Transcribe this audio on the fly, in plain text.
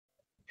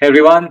Hey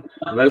everyone,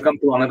 welcome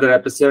to another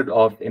episode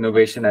of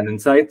Innovation and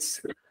Insights.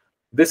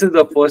 This is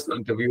the first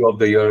interview of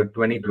the year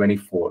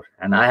 2024,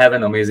 and I have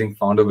an amazing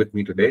founder with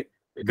me today,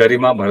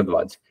 Garima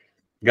Bharadwaj.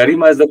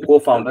 Garima is the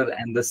co-founder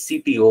and the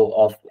CTO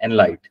of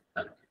Enlite.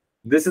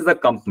 This is a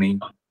company,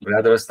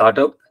 rather a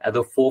startup, at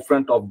the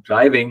forefront of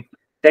driving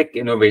tech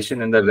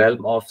innovation in the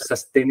realm of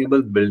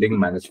sustainable building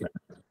management.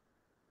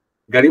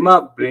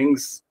 Garima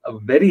brings a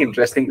very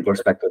interesting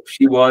perspective.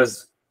 She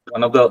was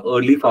one of the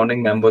early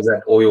founding members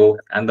at OYO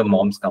and the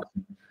Moms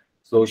Company.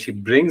 So she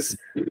brings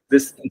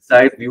this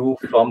inside view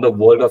from the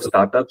world of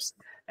startups.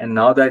 And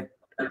now that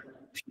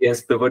she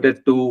has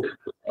pivoted to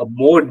a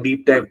more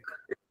deep tech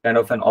kind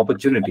of an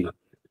opportunity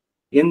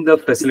in the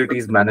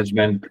facilities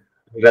management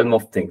realm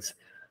of things.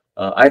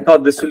 I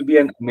thought this will be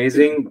an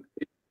amazing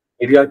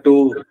area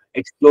to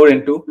explore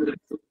into.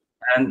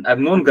 And I've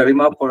known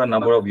Garima for a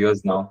number of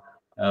years now.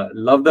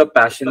 Love the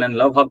passion and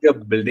love how they're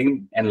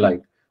building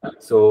Enlight.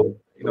 So,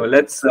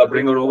 let's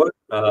bring her over.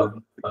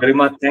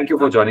 Garima, thank you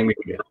for joining me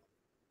today.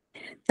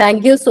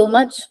 Thank you so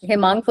much,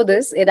 Hemang, for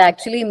this. It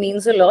actually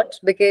means a lot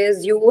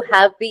because you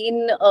have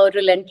been a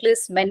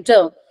relentless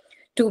mentor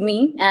to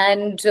me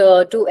and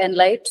to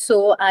Enlight.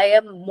 So I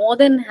am more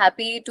than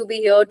happy to be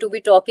here to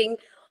be talking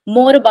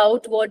more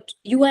about what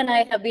you and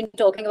I have been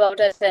talking about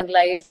as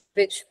Enlight,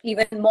 which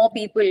even more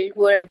people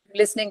who are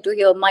listening to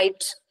here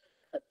might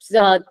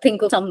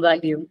think of some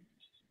value.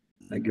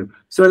 Thank you.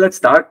 So let's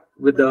start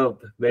with a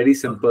very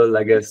simple,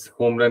 I guess,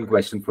 home run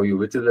question for you,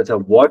 which is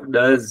what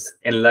does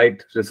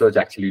Enlite Research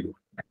actually do?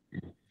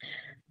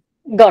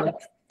 Got it.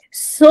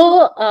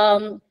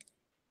 So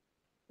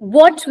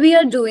what we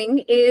are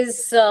doing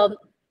is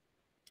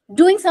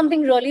doing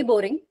something really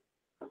boring.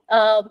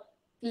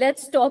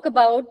 Let's talk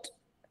about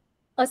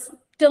a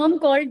term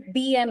called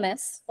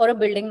BMS, or a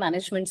building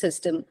management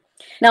system.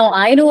 Now,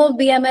 I know of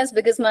BMS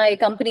because my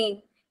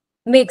company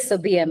makes a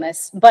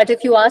BMS. But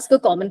if you ask a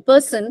common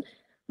person,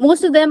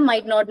 most of them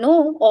might not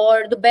know,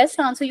 or the best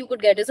answer you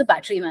could get is a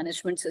battery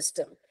management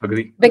system.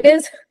 Agree.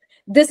 Because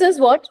this is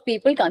what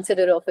people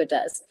consider of it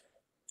as.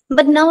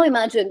 But now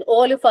imagine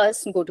all of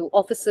us go to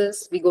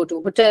offices, we go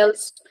to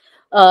hotels,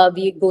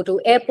 we go to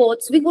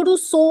airports, we go to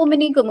so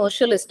many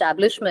commercial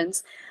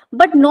establishments,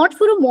 but not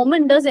for a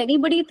moment does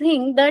anybody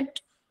think that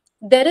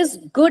there is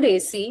good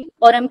AC,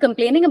 or I'm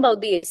complaining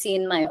about the AC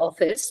in my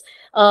office,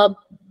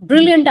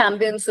 brilliant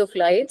ambience of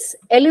lights,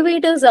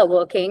 elevators are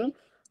working,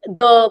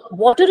 the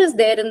water is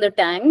there in the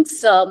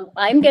tanks,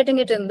 I'm getting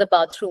it in the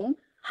bathroom.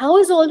 How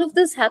is all of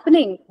this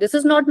happening? This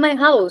is not my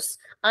house.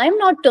 I'm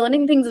not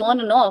turning things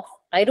on and off.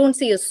 I don't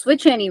see a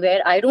switch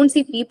anywhere. I don't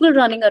see people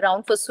running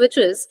around for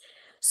switches.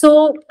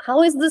 So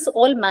how is this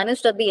all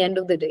managed at the end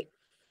of the day?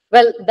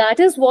 Well, that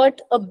is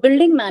what a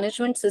building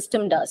management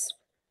system does.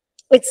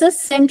 It's a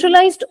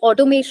centralized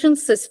automation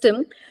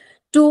system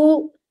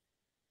to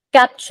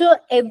capture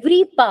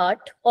every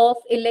part of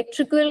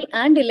electrical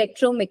and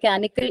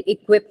electromechanical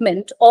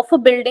equipment of a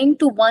building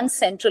to one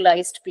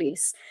centralized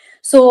place.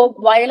 So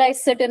while I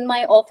sit in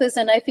my office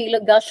and I feel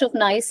a gush of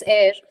nice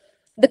air,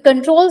 the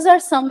controls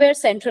are somewhere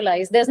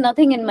centralized. There's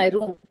nothing in my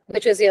room,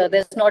 which is here.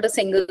 There's not a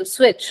single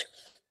switch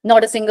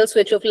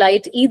of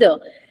light either.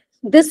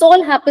 This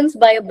all happens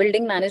by a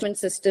building management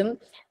system.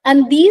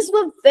 And these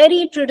were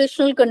very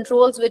traditional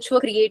controls which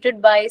were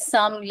created by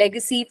some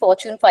legacy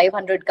Fortune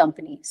 500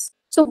 companies.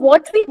 So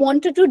what we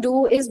wanted to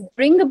do is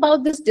bring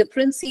about this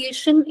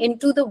differentiation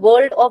into the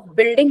world of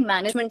building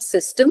management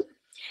system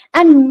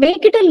and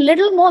make it a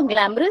little more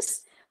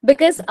glamorous,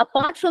 because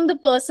apart from the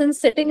person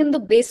sitting in the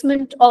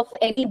basement of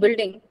any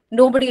building,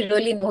 nobody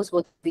really knows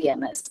what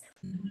BMS.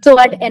 So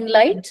at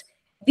Enlite,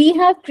 we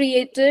have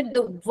created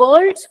the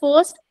world's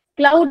first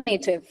cloud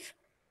native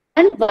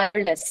and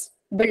wireless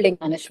building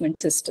management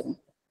system.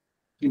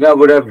 I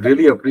would have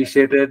really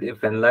appreciated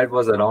if Enlight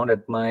was around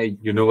at my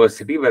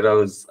university where I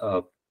was,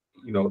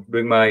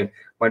 doing my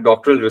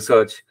doctoral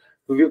research.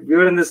 We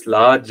were in this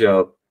large,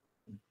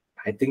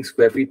 I think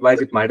square feet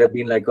wise, it might have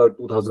been like a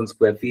 2,000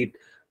 square feet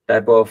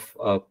type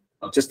of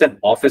just an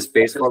office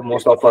space for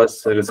most of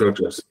us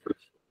researchers.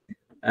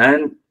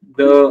 And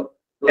the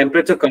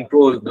temperature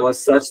control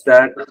was such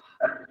that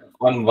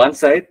on one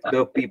side,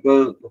 the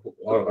people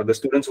or the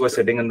students who were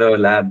sitting in the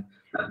lab,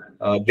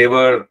 they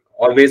were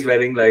always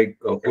wearing like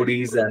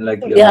hoodies and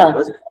like Yeah.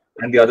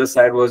 And the other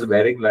side was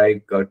wearing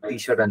like a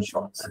t-shirt and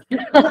shorts.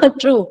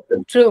 True.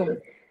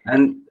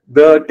 And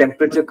the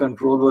temperature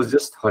control was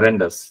just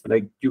horrendous.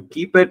 Like you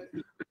keep it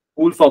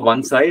cool for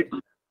one side,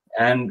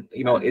 and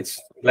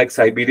it's like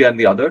Siberia on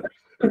the other.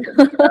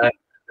 And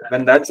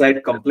when that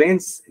side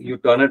complains, you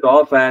turn it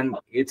off, and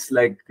it's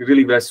like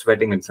really we're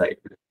sweating inside.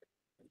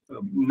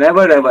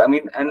 Never ever. I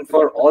mean, and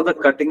for all the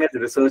cutting edge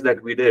research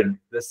that we did,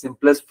 the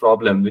simplest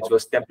problem, which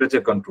was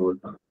temperature control,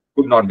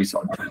 could not be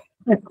solved.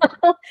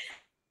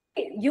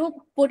 You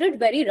put it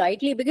very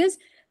rightly, because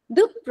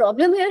the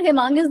problem here,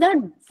 Hemang, is that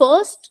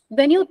first,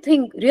 when you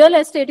think real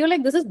estate, you're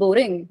like, this is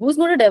boring. Who's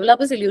going to develop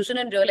a solution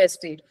in real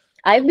estate?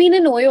 I've been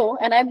in OYO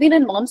and I've been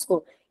in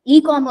Momsco.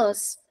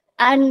 E-commerce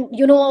and,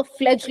 a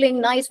fledgling,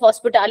 nice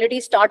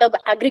hospitality startup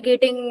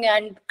aggregating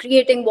and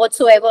creating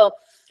whatsoever.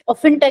 a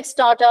fintech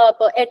startup,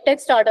 a edtech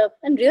startup,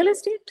 and real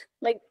estate.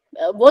 Like,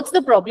 what's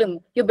the problem?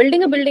 You're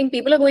building a building,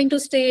 people are going to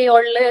stay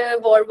or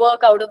live or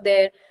work out of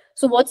there.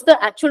 So what's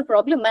the actual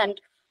problem? And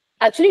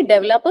actually,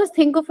 developers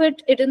think of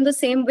it in the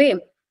same way.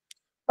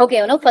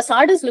 Okay,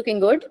 facade is looking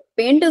good,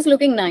 paint is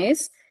looking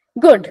nice,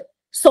 good,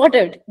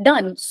 sorted,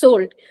 done,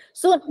 sold.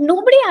 So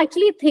nobody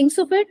actually thinks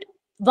of it.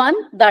 One,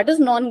 that is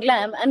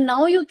non-glam. And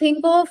now you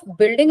think of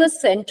building a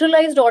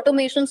centralized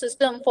automation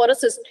system for a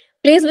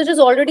place which is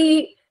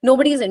already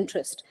nobody's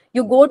interest.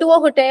 You go to a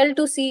hotel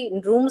to see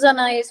rooms are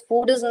nice,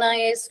 food is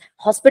nice,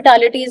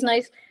 hospitality is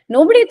nice.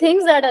 Nobody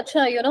thinks that,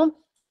 acha,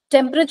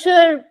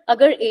 temperature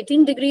agar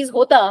 18 degrees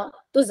hota,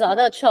 to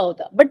zyada acha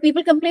hota. But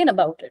people complain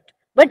about it.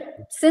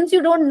 But since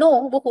you don't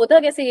know wo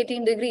hota kaise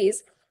 18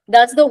 degrees,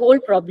 that's the whole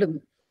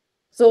problem.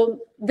 So,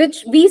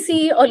 which we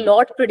see a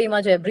lot pretty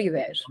much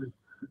everywhere.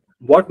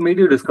 What made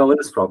you discover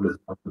this problem?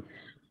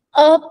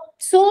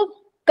 So,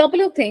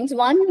 couple of things.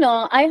 One,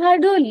 I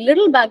had a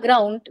little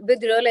background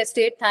with real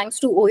estate thanks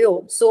to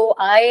Oyo. So,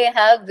 I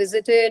have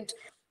visited,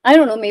 I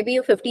don't know, maybe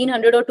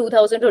 1,500 or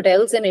 2,000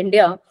 hotels in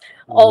India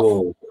of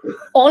Whoa.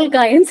 all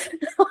kinds,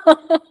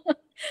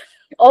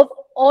 of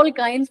all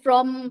kinds,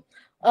 from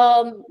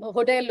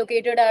hotel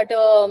located at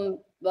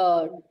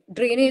a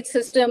drainage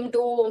system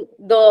to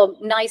the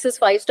nicest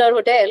five-star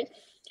hotel,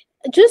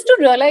 just to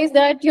realize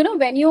that,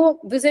 when you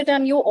visit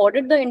and you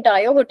audit the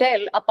entire hotel,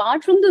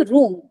 apart from the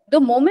room, the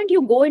moment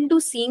you go into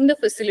seeing the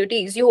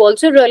facilities, you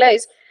also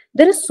realize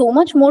there is so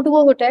much more to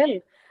a hotel.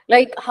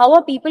 Like, how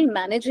are people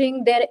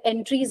managing their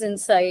entries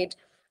inside?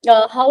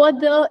 How are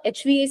the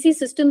HVAC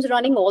systems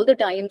running all the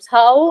times?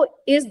 How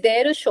is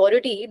there a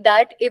surety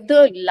that if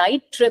the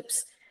light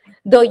trips,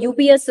 the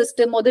UPS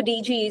system or the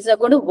DGs are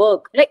going to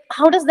work? Like,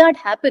 how does that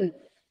happen?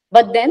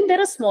 But then there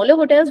are smaller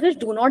hotels which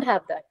do not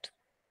have that.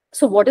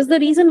 So what is the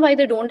reason why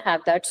they don't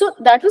have that? So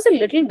that was a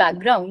little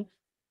background.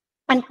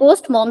 And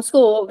post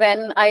Momsco,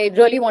 when I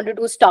really wanted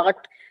to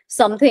start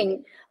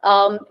something,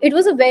 it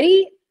was a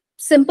very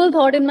simple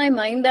thought in my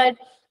mind that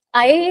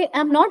I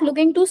am not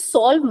looking to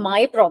solve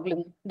my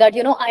problem. That,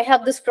 I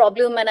have this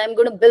problem and I'm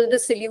going to build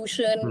this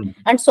solution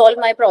and solve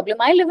my problem.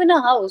 I live in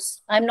a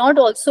house. I'm not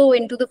also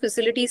into the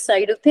facility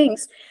side of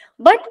things.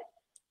 But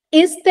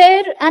is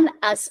there an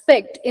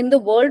aspect in the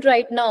world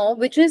right now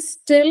which is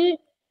still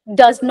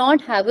does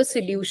not have a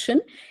solution,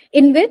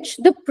 in which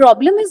the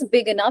problem is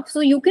big enough so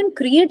you can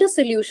create a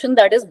solution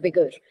that is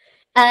bigger?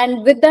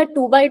 And with that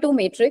 2x2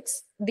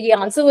 matrix, the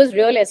answer was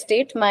real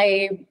estate.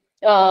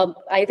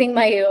 I think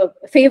my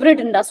favorite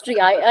industry.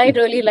 I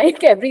really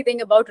like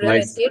everything about real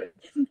estate,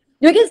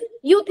 because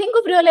you think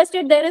of real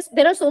estate,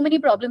 there are so many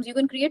problems. You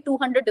can create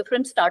 200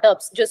 different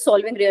startups just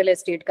solving real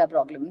estate ka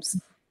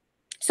problems.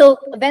 So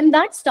when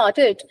that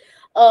started,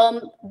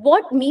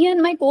 what me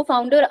and my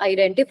co-founder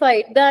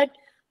identified that,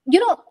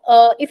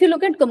 if you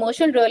look at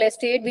commercial real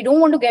estate, we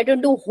don't want to get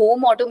into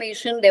home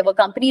automation. There were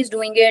companies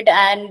doing it,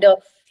 and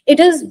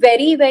it is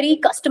very, very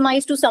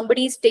customized to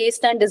somebody's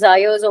taste and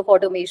desires of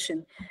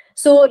automation.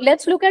 So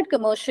let's look at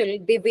commercial.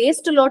 They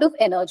waste a lot of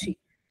energy.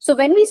 So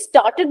when we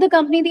started the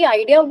company, the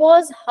idea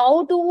was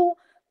how to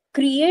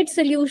create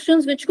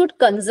solutions which could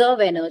conserve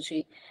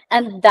energy.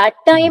 And that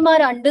time,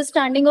 our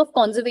understanding of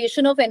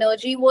conservation of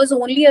energy was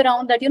only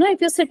around that,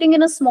 if you're sitting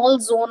in a small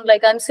zone,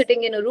 like I'm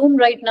sitting in a room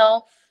right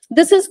now,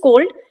 this is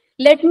cold.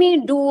 Let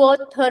me do a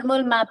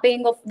thermal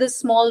mapping of this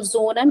small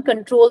zone and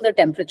control the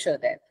temperature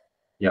there.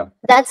 Yeah.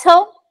 That's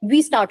how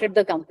we started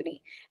the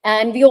company.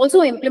 And we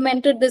also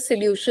implemented this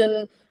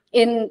solution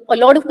in a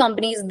lot of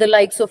companies, the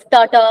likes of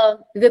Tata,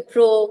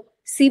 Wipro,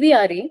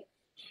 CBRE.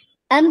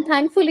 And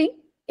thankfully,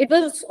 it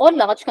was all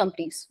large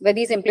companies where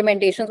these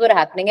implementations were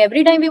happening.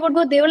 Every time we would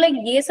go, they were like,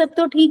 "Ye sab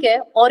to theek hai,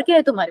 aur kya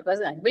hai tumhare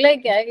paas?" I'd be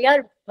like,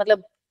 "Yaar,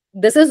 matlab,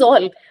 this is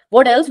all.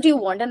 What else do you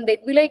want?" And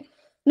they'd be like,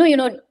 "No,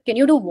 can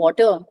you do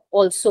water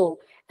also?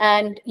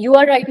 And you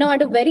are right now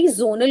at a very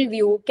zonal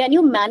view. Can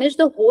you manage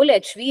the whole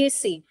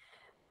HVAC?"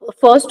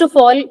 First of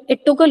all,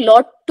 it took a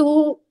lot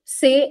to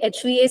say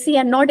HVAC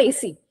and not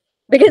AC.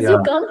 Because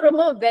you come from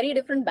a very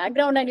different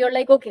background and you're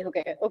like, okay,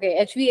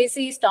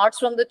 HVAC starts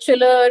from the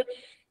chiller,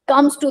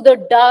 comes to the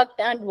duct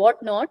and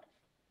whatnot.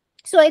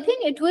 So I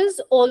think it was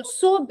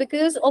also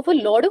because of a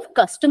lot of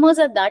customers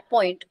at that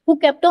point who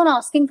kept on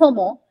asking for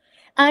more.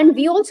 And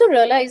we also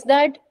realized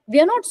that we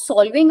are not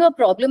solving a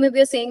problem if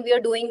we are saying we are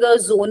doing a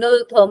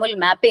zonal thermal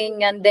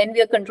mapping and then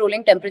we are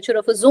controlling temperature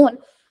of a zone.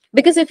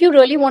 Because if you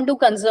really want to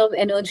conserve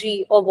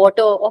energy or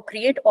water or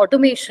create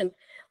automation,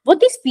 what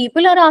these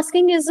people are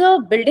asking is a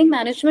building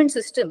management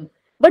system.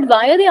 But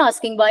why are they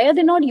asking? Why are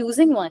they not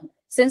using one?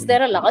 Since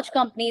there are large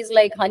companies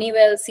like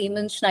Honeywell,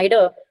 Siemens,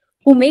 Schneider,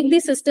 who make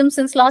these systems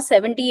since last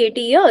 70,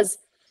 80 years.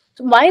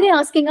 So why are they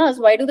asking us?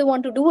 Why do they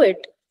want to do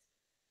it?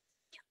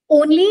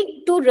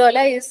 Only to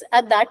realize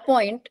at that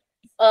point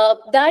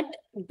that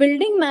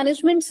building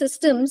management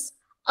systems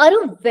are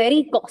a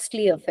very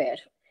costly affair.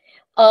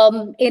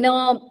 In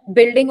a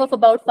building of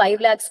about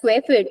 5 lakh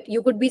square feet,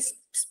 you could be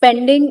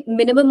spending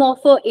minimum of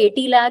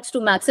 80 lakhs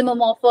to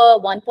maximum of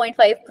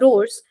 1.5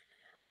 crores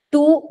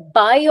to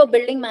buy your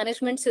building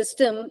management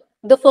system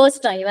the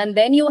first time, and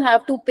then you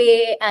have to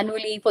pay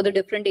annually for the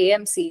different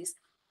AMCs.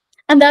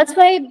 And that's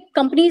why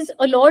companies,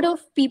 a lot of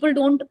people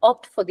don't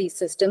opt for these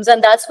systems.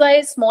 And that's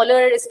why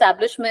smaller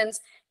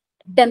establishments,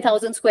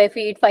 10,000 square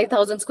feet,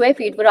 5,000 square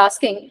feet, were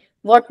asking,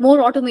 what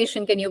more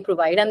automation can you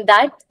provide? And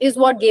that is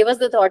what gave us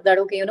the thought that,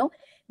 okay,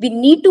 we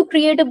need to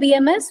create a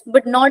BMS,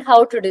 but not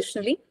how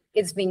traditionally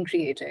it's being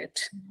created.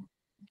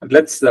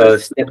 Let's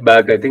step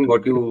back. I think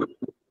what you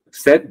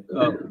said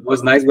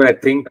was nice, but I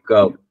think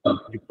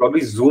you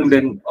probably zoomed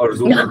in or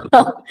zoomed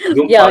past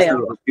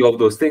a few of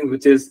those things,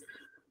 which is,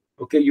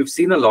 okay, you've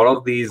seen a lot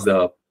of these,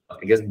 I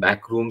guess,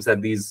 back rooms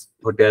at these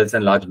hotels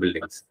and large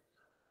buildings.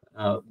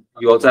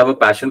 You also have a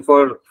passion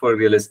for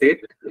real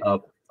estate,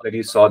 that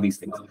you saw these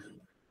things.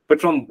 But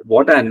from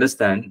what I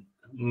understand,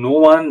 no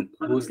one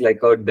who's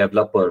like a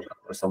developer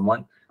or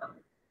someone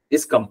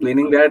is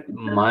complaining that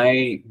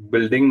my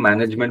building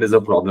management is a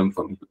problem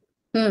for me.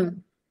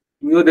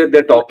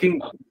 They're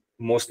talking,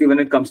 mostly when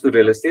it comes to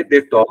real estate,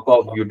 they talk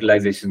of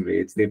utilization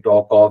rates, they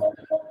talk of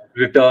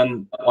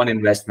return on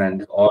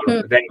investment or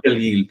rental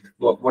yield,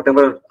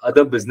 whatever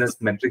other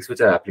business metrics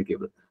which are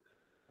applicable.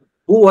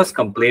 Who was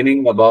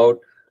complaining about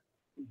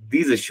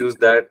these issues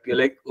that you're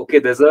like, okay,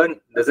 there's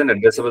an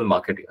addressable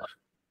market here?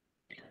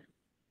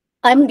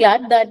 I'm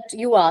glad that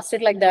you asked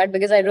it like that,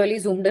 because I really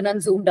zoomed in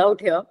and zoomed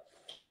out here.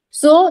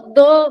 So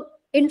the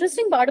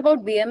interesting part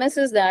about BMS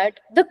is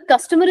that the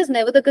customer is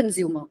never the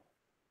consumer.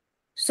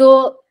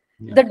 So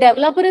the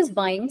developer is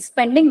buying,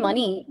 spending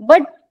money,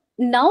 but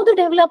now the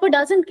developer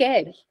doesn't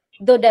care.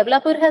 The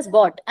developer has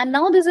bought, and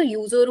now there's a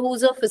user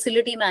who's a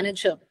facility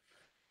manager,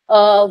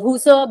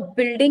 who's a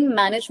building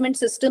management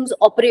systems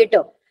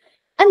operator.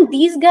 And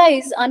these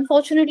guys,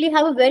 unfortunately,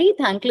 have a very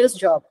thankless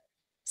job,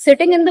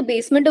 sitting in the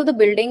basement of the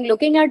building,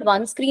 looking at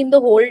one screen the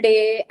whole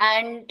day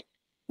and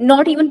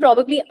not even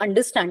probably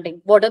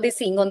understanding what are they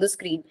seeing on the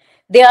screen.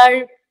 They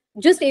are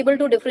just able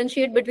to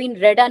differentiate between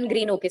red and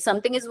green. Okay,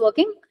 something is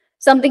working,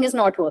 something is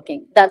not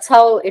working. That's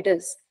how it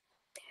is.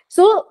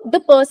 So the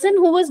person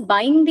who was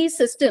buying these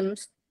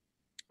systems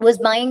was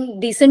buying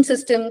decent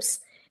systems.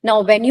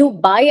 Now, when you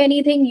buy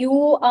anything,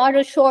 you are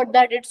assured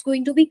that it's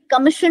going to be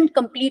commissioned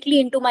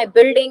completely into my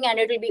building and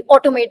it will be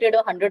automated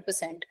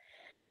 100%.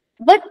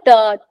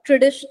 But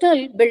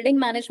traditional building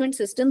management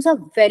systems are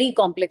very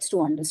complex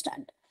to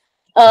understand.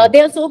 They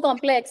are so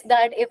complex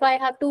that if I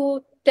have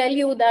to tell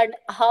you that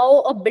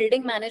how a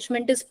building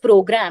management is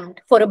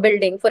programmed for a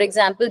building, for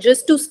example,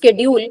 just to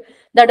schedule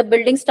that a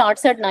building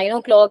starts at 9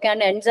 o'clock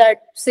and ends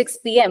at 6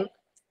 p.m.,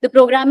 the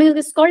programming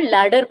is called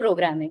ladder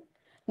programming.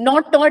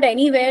 Not taught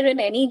anywhere in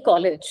any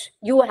college.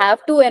 You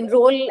have to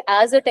enroll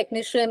as a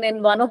technician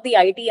in one of the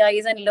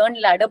ITIs and learn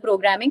ladder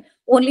programming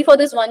only for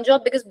this one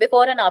job, because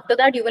before and after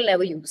that, you will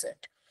never use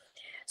it.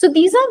 So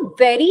these are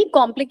very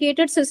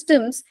complicated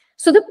systems.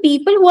 So the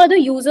people who are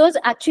the users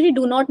actually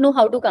do not know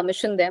how to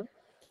commission them.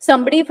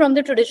 Somebody from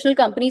the traditional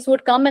companies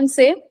would come and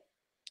say,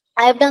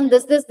 I've done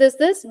this,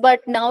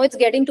 but now it's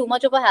getting too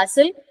much of a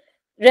hassle.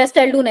 Rest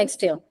I'll do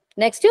next year.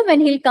 Next year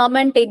when he'll come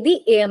and take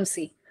the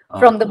AMC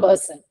from the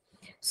person.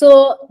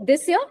 So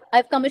this year,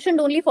 I've commissioned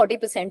only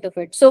 40% of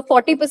it. So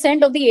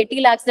 40% of the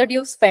 80 lakhs that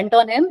you've spent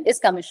on him is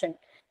commissioned.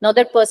 Now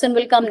that person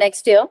will come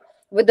next year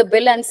with the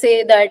bill and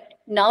say that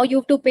now you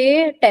have to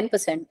pay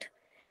 10%.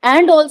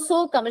 And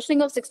also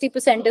commissioning of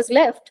 60% is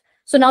left.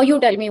 So now you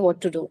tell me what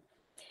to do.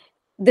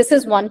 This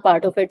is one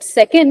part of it.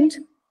 Second,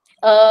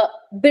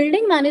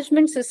 building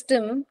management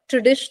system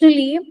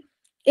traditionally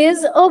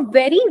is a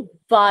very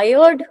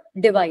wired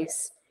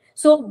device.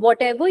 So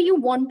whatever you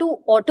want to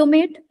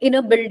automate in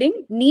a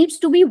building needs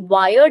to be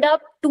wired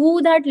up to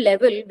that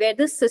level where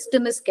the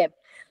system is kept.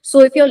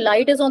 So if your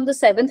light is on the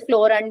 7th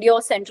floor and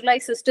your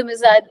centralized system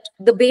is at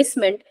the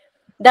basement,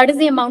 that is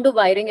the amount of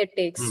wiring it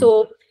takes.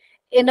 So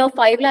in a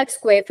 5 lakh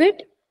square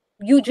feet,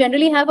 you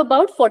generally have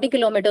about 40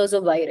 kilometers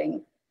of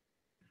wiring.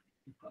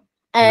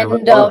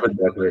 And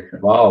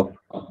wow,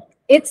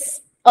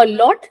 it's a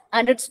lot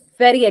and it's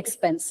very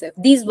expensive.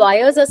 These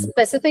wires are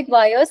specific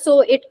wires,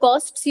 so it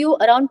costs you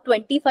around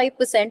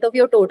 25% of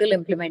your total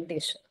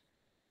implementation.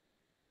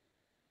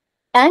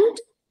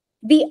 And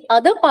the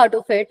other part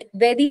of it,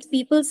 where these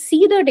people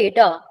see the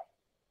data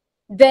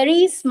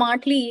very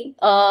smartly,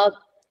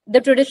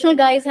 the traditional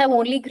guys have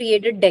only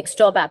created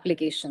desktop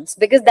applications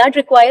because that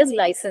requires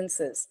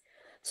licenses.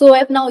 So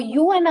if now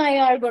you and I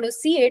are going to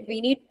see it,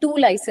 we need 2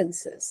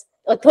 licenses.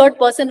 A third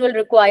person will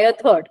require a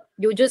third.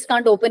 You just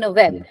can't open a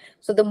web.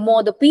 So the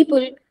more the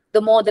people, the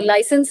more the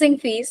licensing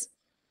fees,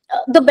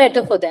 the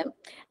better for them.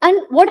 And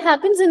what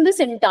happens in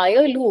this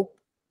entire loop,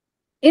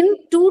 in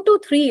 2 to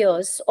 3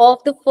 years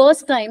of the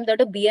first time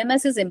that a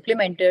BMS is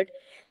implemented,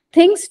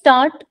 things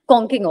start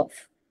conking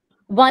off,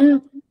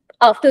 one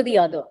after the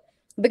other.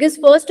 Because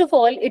first of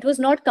all, it was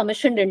not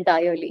commissioned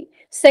entirely.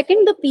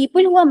 Second, the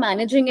people who are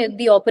managing it,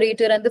 the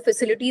operator and the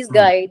facilities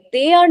guy,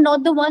 they are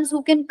not the ones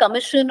who can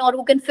commission or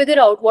who can figure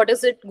out what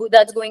is it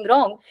that's going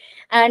wrong.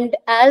 And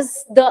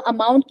as the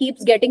amount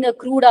keeps getting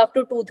accrued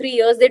after 2-3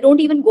 years, they don't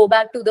even go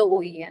back to the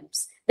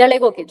OEMs. They're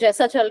like, okay,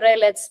 jaisa chal raha hai,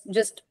 let's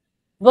just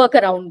work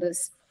around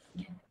this.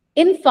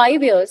 In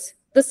 5 years,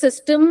 the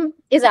system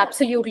is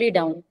absolutely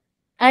down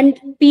and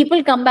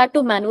people come back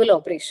to manual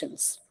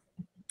operations.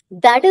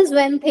 That is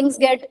when things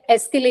get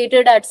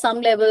escalated at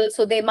some level.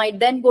 So they might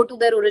then go to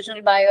their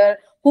original buyer,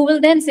 who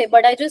will then say,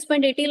 but I just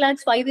spent 80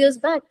 lakhs 5 years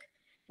back.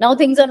 Now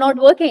things are not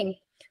working.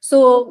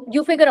 So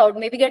you figure out,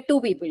 maybe get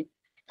two people.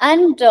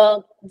 And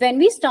when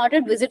we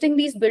started visiting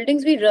these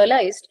buildings, we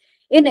realized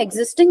in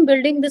existing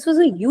building, this was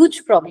a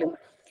huge problem.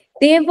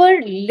 They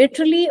were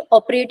literally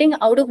operating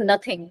out of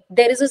nothing.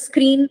 There is a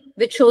screen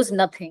which shows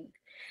nothing.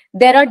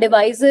 There are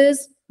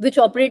devices which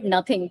operate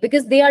nothing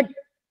because they are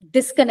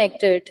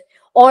disconnected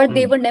or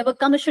they were never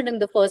commissioned in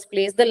the first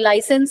place. The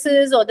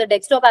licenses or the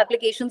desktop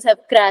applications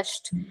have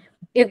crashed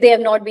if they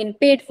have not been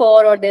paid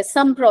for or there's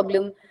some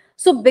problem.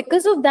 So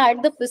because of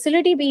that, the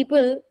facility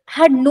people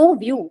had no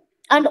view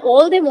and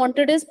all they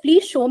wanted is,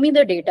 please show me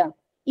the data.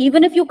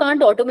 Even if you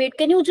can't automate,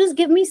 can you just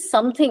give me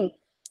something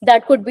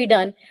that could be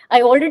done?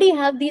 I already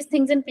have these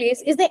things in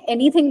place. Is there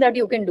anything that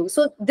you can do?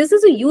 So this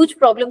is a huge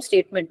problem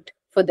statement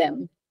for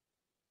them.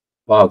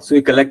 Wow. So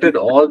you collected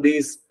all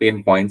these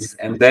pain points,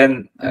 and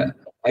then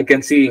I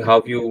can see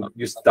how you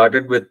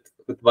started with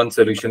one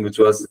solution, which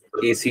was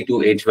AC to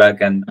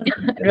HVAC,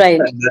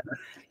 Right.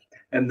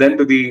 and then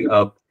to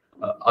the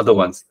other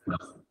ones.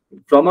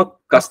 From a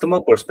customer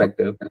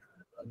perspective,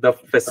 the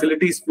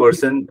facilities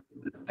person,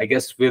 I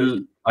guess, will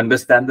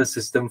understand the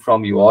system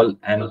from you all,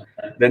 and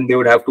then they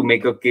would have to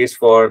make a case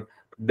for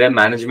their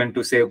management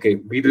to say, okay,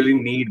 we really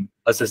need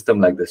a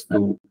system like this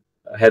to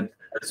help.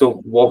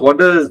 So what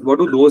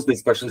do those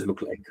discussions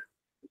look like?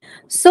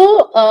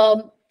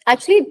 So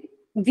actually,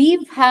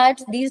 we've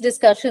had these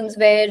discussions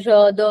where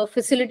the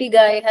facility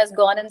guy has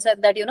gone and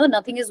said that,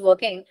 nothing is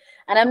working.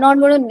 And I'm not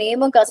going to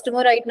name a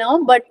customer right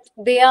now, but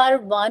they are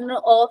one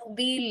of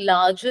the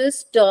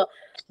largest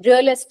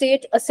real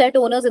estate asset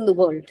owners in the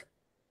world,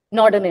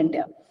 not in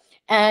India.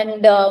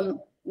 And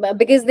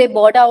because they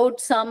bought out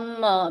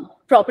some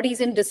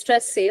properties in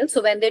distress sale.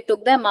 So when they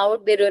took them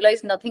out, they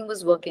realized nothing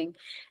was working.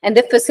 And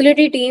the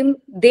facility team,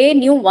 they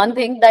knew one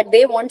thing, that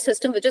they want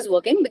system which is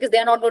working because they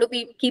are not going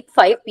to keep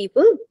 5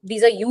 people.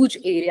 These are huge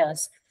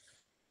areas.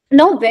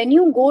 Now, when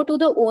you go to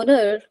the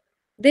owner,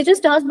 they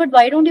just ask, but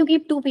why don't you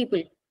keep 2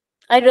 people?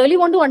 I really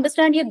want to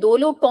understand ये 2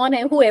 लोग कौन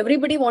है, who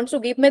everybody wants to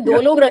keep. मैं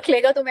 2 लोग रख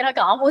लेगा तो मेरा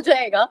काम हो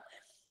जाएगा.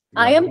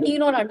 I am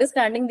keen on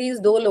understanding these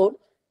 2 लोग.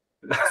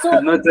 So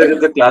no,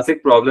 it's a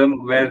classic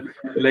problem where,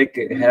 like,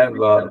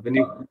 when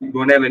you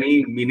don't have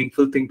any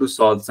meaningful thing to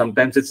solve,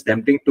 sometimes it's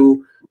tempting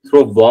to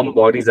throw warm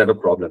bodies at a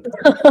problem.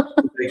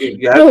 Like,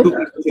 you have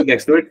 2 people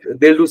next to it,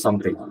 they'll do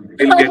something.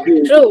 They'll get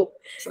you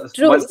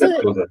one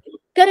step closer.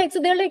 Correct.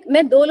 So they're like,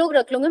 मैं 2 लोग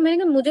रख लूंगा. मैंने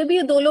कहा, मुझे भी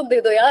ये 2 लोग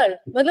दे दो यार.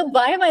 मतलब,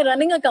 why am I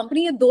running a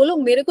company? ये 2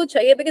 लोग मेरे को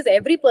चाहिए because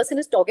every person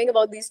is talking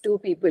about these 2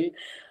 people.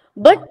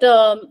 But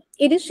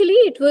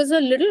initially, it was a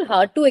little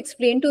hard to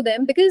explain to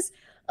them because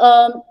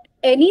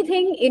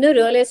anything in a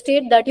real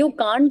estate that you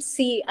can't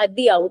see at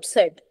the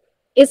outset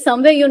is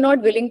somewhere you're not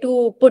willing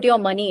to put your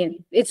money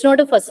in. It's not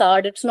a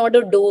facade. It's not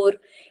a door.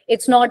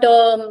 It's not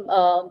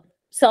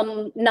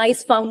some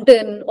nice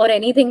fountain or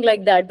anything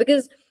like that,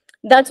 because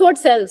that's what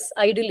sells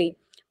ideally.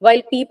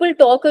 While people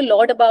talk a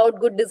lot about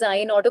good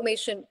design,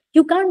 automation,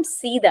 you can't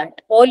see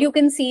that. All you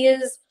can see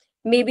is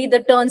maybe the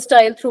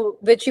turnstile through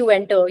which you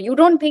enter. You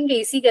don't think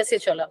AC kaise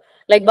chala.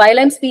 Like while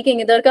I'm speaking,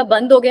 idhar ka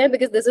band ho gaya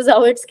because this is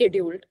how it's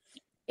scheduled.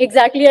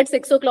 Exactly at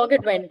 6 o'clock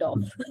it went off.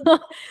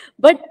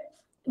 But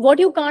what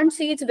you can't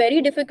see, it's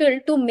very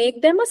difficult to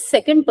make them a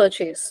second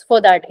purchase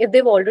for that if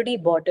they've already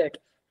bought it.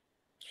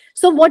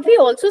 So what we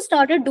also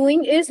started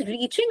doing is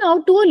reaching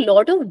out to a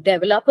lot of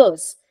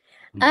developers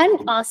and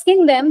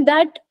asking them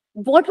that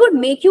what would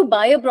make you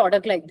buy a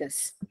product like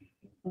this?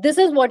 This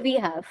is what we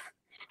have.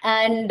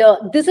 And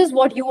this is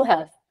what you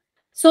have.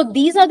 So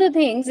these are the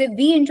things, if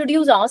we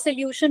introduce our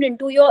solution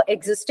into your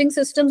existing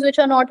systems which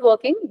are not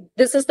working,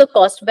 this is the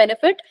cost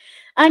benefit.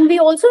 And we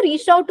also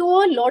reached out to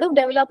a lot of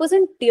developers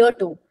in tier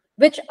 2,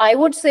 which I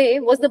would say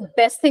was the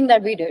best thing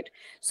that we did.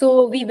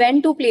 So we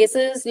went to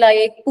places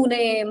like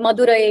Pune,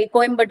 Madurai,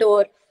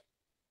 Coimbatore,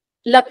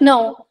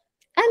 Lucknow,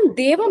 and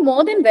they were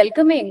more than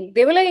welcoming.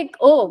 They were like,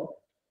 oh,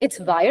 it's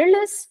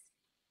wireless?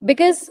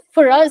 Because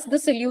for us, the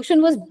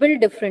solution was built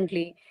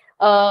differently.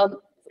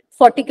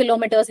 40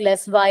 kilometers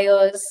less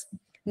wires,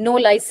 no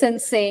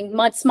licensing,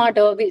 much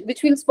smarter,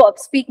 which we'll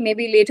speak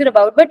maybe later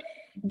about. But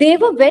they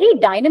were very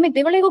dynamic.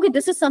 They were like, okay,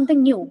 this is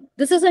something new.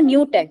 This is a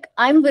new tech.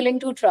 I'm willing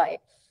to try.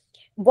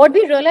 What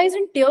we realized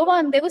in tier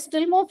 1, there was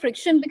still more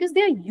friction because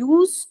they are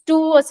used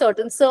to a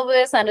certain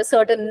service and a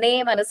certain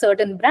name and a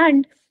certain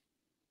brand.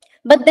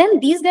 But then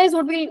these guys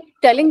would be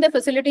telling their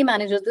facility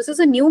managers, this is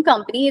a new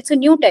company, it's a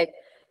new tech.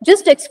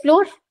 Just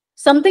explore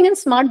something in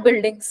smart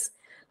buildings.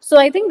 So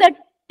I think that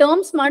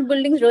term smart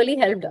buildings really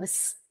helped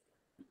us.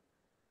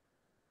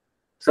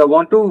 So I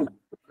want to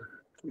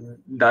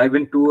dive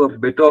into a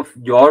bit of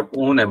your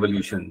own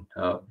evolution,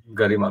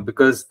 Garima,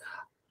 because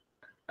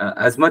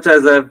as much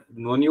as I've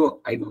known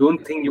you, I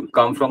don't think you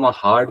come from a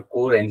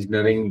hardcore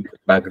engineering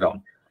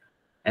background.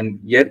 And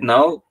yet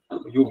now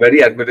you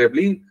very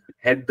admirably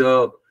head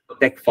the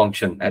tech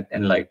function at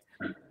Enlite.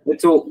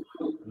 So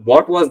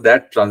what was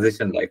that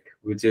transition like?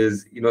 Which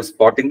is,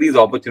 spotting these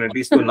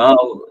opportunities to now,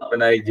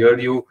 when I hear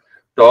you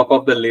talk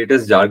of the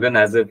latest jargon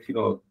as if,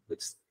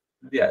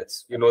 that's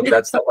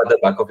stuff at the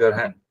back of your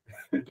hand.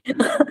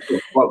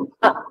 Wow.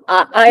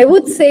 I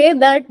would say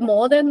that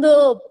more than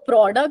the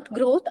product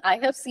growth, I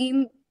have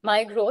seen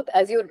my growth,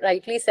 as you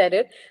rightly said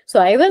it. So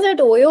I was at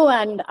Oyo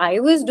and I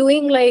was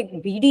doing like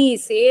BD,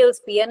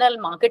 sales, PNL,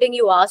 marketing.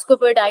 You ask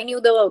of it, I knew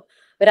the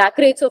rack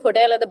rates of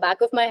hotel at the back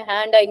of my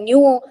hand. I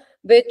knew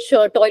which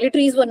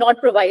toiletries were not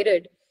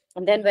provided.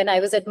 And then when I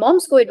was at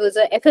Momsco, it was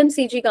a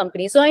FMCG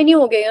company. So I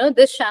knew, okay,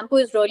 this shampoo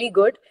is really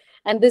good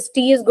and this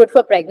tea is good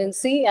for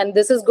pregnancy and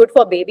this is good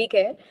for baby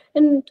care.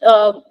 And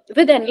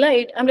with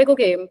Enlite, I'm like,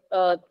 okay,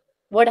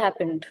 what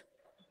happened?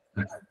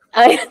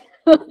 I,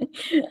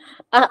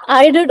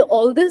 I did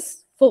all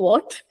this for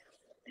what?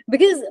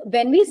 Because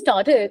when we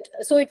started,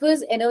 so it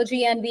was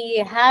energy, and we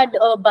had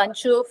a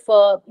bunch of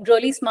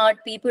really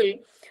smart people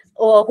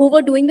who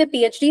were doing the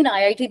PhD in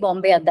IIT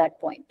Bombay at that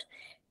point,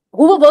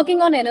 who were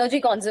working on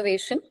energy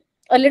conservation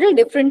a little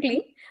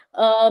differently.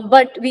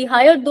 But we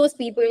hired those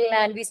people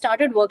and we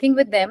started working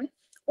with them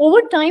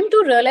over time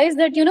to realize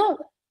that,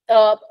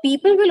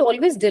 people will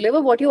always deliver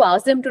what you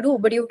ask them to do,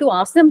 but you have to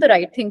ask them the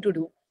right thing to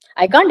do.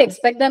 I can't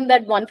expect them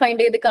that one fine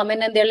day they come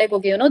in and they're like,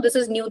 okay, this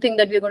is new thing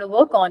that we're going to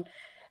work on,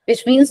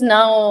 which means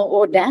now,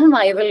 oh damn,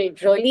 I will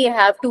really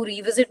have to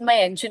revisit my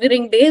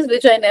engineering days,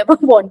 which I never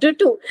wanted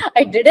to.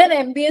 I did an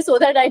MBA so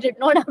that I did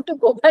not have to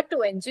go back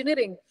to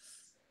engineering.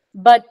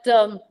 But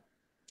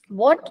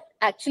what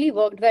actually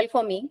worked well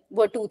for me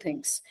were two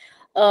things.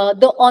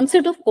 The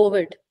onset of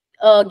COVID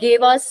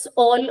gave us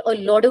all a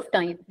lot of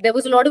time. There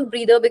was a lot of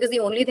breather because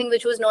the only thing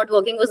which was not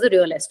working was the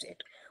real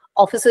estate.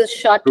 Offices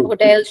shut, True.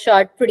 hotels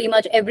shut, pretty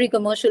much every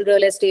commercial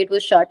real estate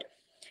was shut.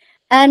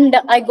 And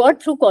I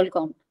got through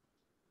Qualcomm,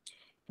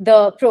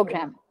 the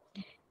program.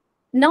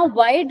 Now,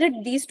 why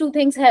did these two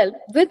things help?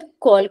 With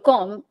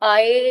Qualcomm,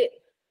 I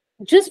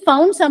just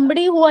found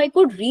somebody who I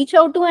could reach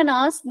out to and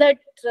ask that,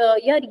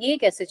 yaar, ye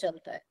kaise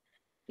chalta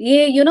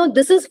hai?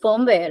 This is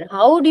firmware.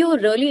 How do you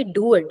really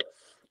do it?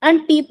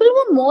 And people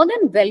were more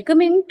than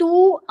welcoming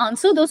to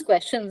answer those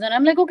questions. And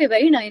I'm like, okay,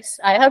 very nice.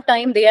 I have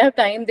time. They have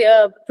time. They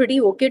are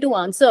pretty okay to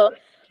answer.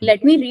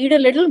 Let me read a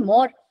little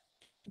more.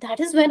 That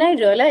is when I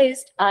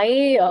realized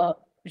I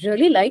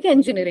really like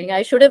engineering.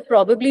 I should have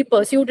probably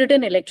pursued it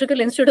in electrical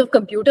instead of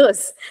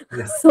computers.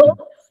 So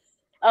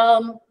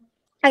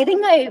I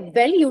think I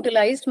well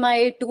utilized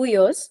my 2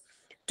 years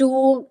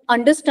to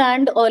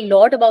understand a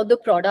lot about the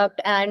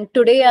product. And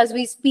today, as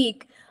we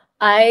speak,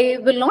 I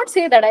will not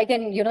say that I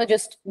can,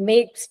 just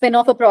spin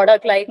off a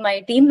product like my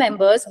team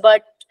members,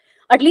 but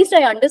at least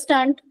I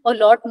understand a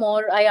lot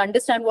more. I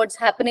understand what's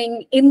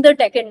happening in the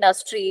tech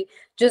industry,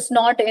 just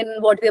not in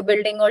what we're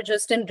building or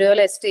just in real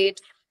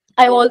estate.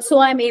 I also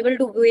am able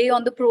to weigh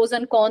on the pros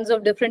and cons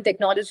of different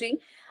technology.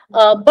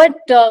 But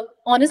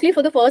honestly,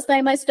 for the first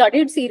time, I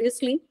studied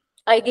seriously.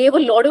 I gave a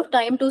lot of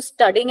time to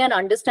studying and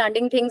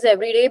understanding things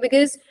every day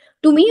because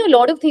to me, a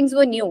lot of things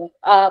were new.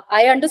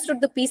 I understood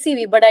the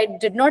PCB, but I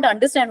did not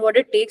understand what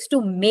it takes to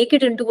make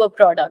it into a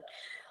product.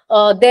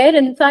 There,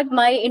 in fact,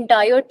 my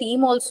entire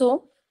team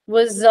also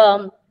was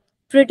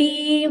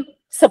pretty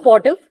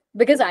supportive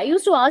because I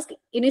used to ask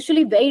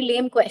initially very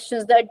lame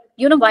questions that,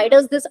 why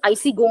does this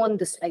IC go on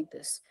this like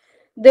this?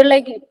 They're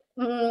like,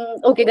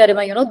 okay,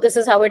 Garima, this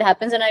is how it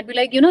happens. And I'd be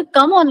like,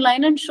 come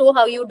online and show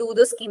how you do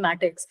the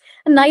schematics.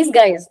 And nice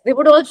guys, they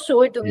would all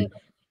show it to me.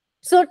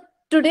 So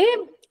today,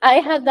 I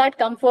have that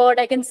comfort.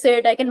 I can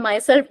sit, I can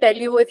myself tell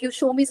you, if you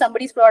show me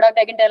somebody's product,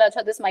 I can tell,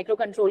 Acha, this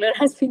microcontroller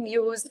has been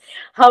used,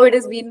 how it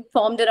has been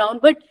formed around.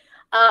 But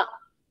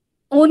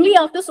only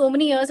after so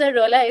many years, I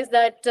realized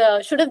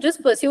that should have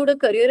just pursued a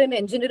career in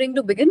engineering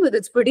to begin with.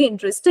 It's pretty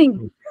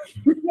interesting.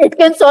 It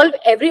can solve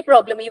every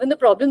problem, even the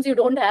problems you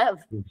don't have.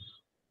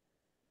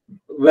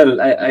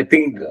 Well, I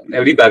think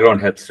every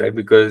background helps, right?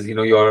 Because,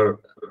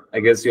 I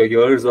guess your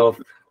years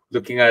of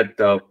looking at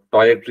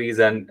toiletries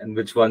and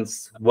which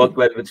ones work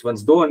well, which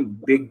ones don't,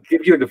 they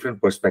give you a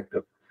different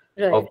perspective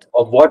Right.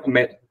 of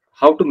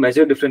how to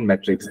measure different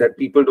metrics that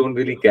people don't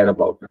really care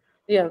about.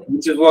 Yeah.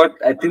 Which is what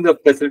I think the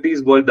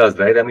facilities world does,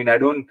 right? I mean, I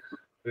don't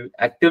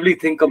actively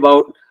think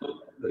about,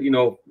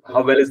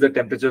 how well is the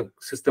temperature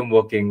system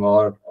working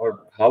or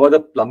how are the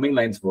plumbing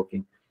lines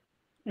working.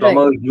 From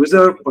Right. a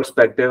user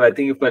perspective, I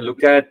think if I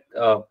look at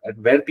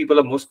where people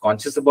are most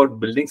conscious about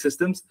building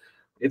systems,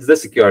 it's the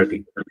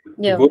security.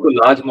 Yeah. You go to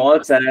large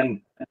malls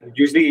and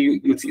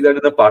usually you see that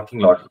in the parking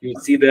lot. You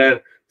see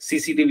their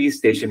CCTV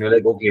station. You're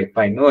like, okay,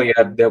 fine. No,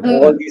 yeah, they have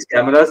all these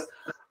cameras.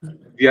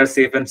 We are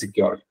safe and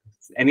secure.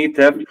 Any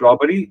theft,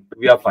 robbery,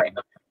 we are fine.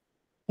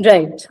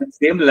 Right.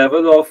 Same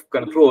level of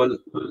control,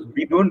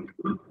 we don't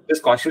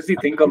just consciously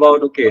think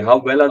about, okay, how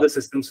well are the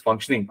systems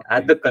functioning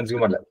at the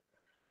consumer level?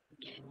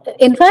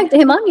 In fact,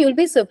 Hemang, you'll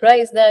be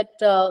surprised that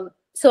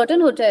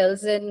certain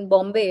hotels in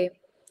Bombay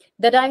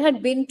that I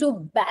had been to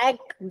back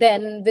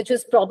then, which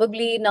is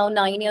probably now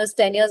 9 years,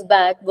 10 years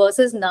back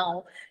versus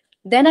now,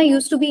 then I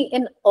used to be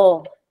in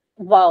awe.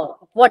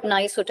 Wow, what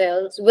nice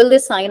hotels. Will they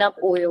sign up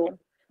Oyo?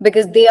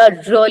 because they are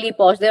really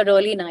posh, they're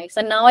really nice.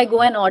 And now I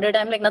go and order it,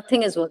 I'm like,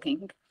 nothing is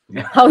working.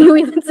 How are you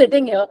even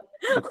sitting here?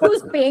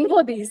 Who's paying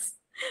for these?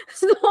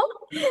 So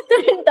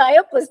the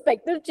entire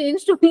perspective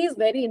change to me is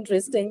very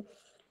interesting.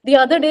 The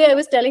other day, I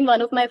was telling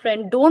one of my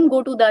friends, don't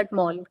go to that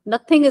mall.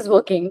 Nothing is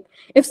working.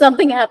 If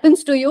something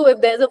happens to you, if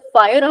there's a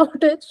fire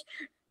outage,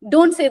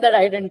 don't say that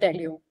I didn't tell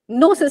you.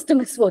 No system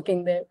is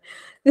working there.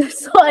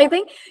 So I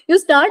think you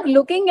start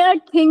looking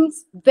at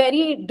things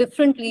very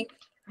differently.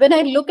 When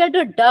I look at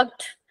a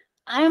duct,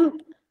 I'm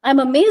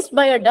amazed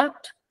by a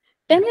duct.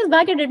 10 years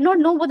back, I did not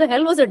know what the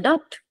hell was a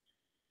duct.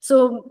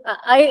 So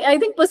I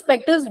think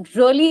perspectives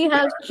really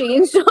have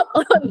changed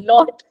a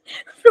lot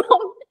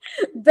from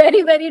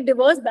very, very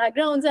diverse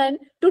backgrounds. And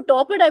to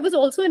top it, I was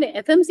also in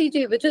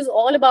FMCG, which is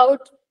all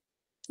about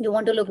you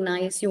want to look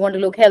nice, you want to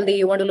look healthy,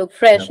 you want to look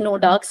fresh, no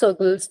dark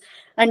circles.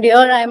 And here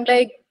I'm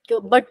like,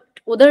 but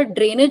udhar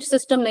drainage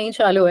system nahi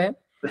chalu hai.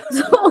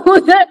 So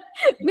that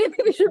maybe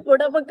we should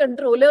put up a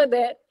controller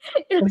there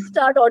and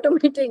start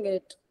automating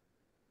it.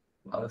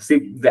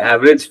 See, the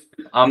average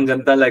Aam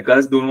Janta like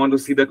us don't want to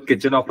see the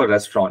kitchen of a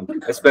restaurant,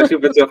 especially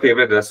if it's your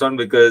favorite restaurant,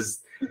 because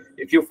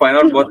if you find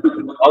out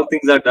how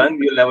things are done,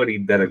 you'll never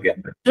eat there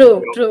again.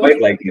 True, true. Quite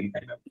likely.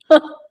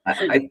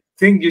 I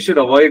think you should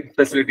avoid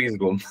facilities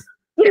rooms.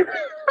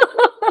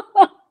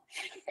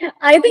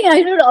 I think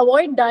I should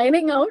avoid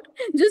dining out,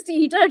 just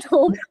eat at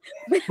home.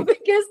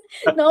 Because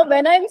now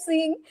when I'm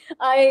seeing,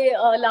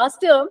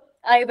 last year,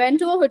 I went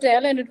to a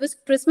hotel and it was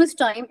Christmas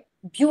time,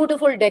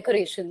 beautiful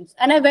decorations.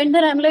 And I went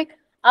there, I'm like,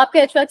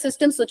 आपके HVAC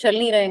systems तो चल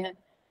नहीं रहे हैं.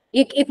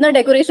 ये इतना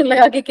decoration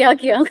लगा के क्या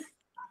किया?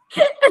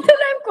 And then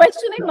I'm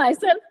questioning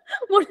myself,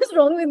 what is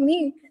wrong with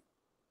me?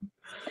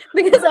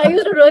 Because I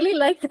used to really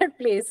like that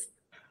place.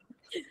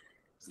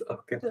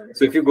 Okay.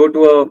 So if you go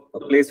to a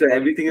place where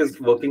everything is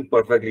working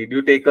perfectly, do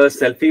you take a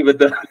selfie with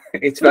the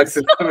HVAC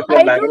system?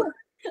 I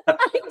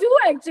do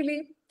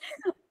actually.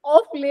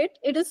 Of late,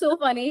 it is so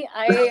funny.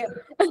 I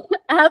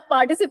have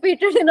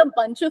participated in a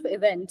bunch of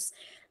events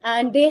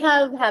and they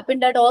have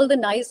happened at all the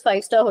nice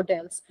 5-star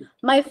hotels.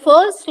 My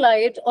first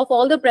slide of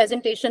all the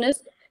presentation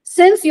is,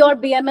 since your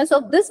BMS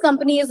of this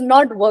company is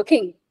not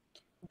working,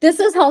 this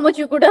is how much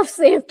you could have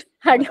saved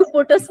had you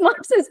put a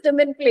smart system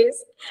in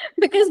place.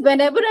 Because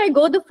whenever I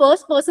go, the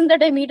first person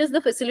that I meet is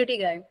the facility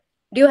guy.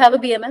 Do you have a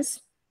BMS?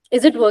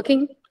 Is it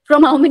working?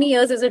 From how many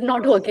years is it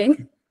not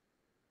working?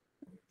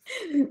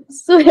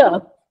 So yeah.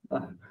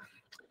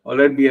 All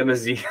right,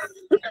 BMSG.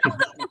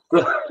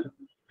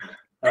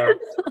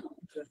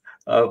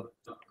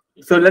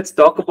 So let's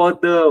talk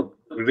about the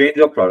range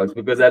of products,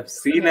 because I've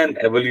seen an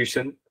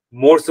evolution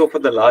more so for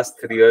the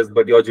last 3 years,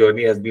 but your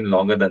journey has been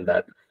longer than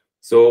that.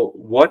 So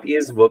what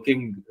is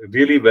working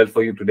really well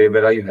for you today?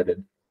 Where are you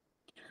headed?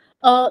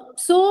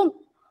 So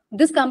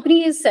this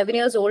company is 7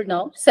 years old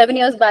now. 7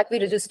 years back, we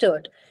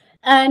registered.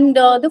 And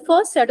the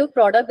first set of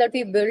product that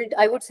we built,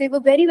 I would say, were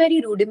very,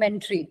 very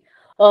rudimentary.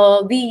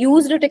 We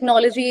used a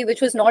technology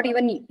which was not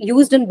even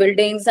used in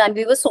buildings, and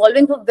we were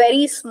solving for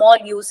very small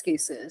use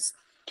cases.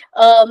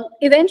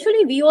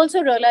 Eventually, we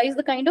also realized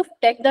the kind of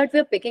tech that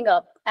we're picking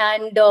up,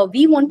 and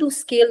we want to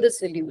scale the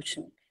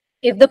solution.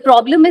 If the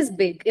problem is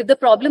big, if the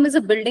problem is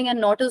a building and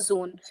not a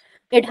zone,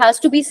 it has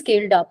to be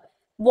scaled up.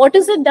 What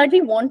is it that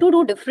we want to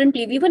do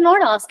differently? We were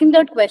not asking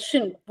that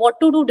question, what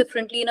to do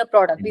differently in a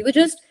product. We were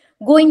just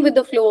going with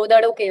the flow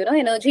that, okay,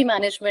 energy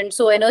management.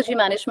 So energy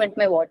management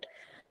mein what?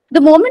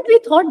 The moment we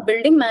thought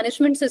building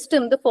management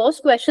system, the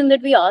first question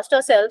that we asked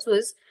ourselves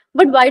was,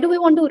 but why do we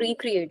want to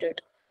recreate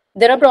it?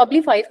 There are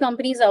probably 5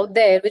 companies out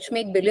there which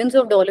make billions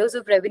of dollars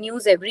of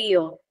revenues every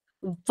year.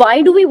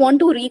 Why do we want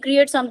to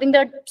recreate something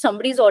that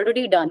somebody's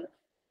already done?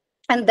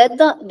 And then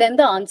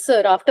the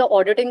answer, after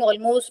auditing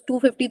almost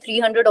 250,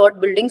 300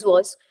 odd buildings,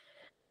 was,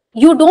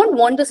 you don't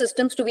want the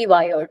systems to be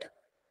wired.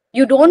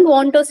 You don't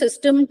want a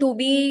system to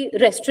be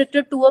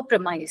restricted to a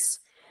premise.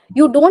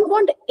 You don't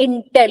want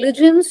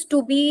intelligence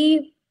to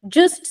be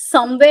just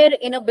somewhere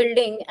in a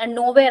building and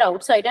nowhere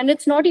outside. And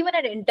it's not even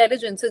an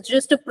intelligence. It's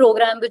just a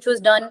program which was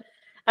done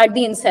at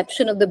the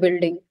inception of the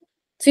building.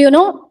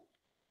 So,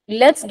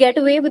 let's get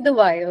away with the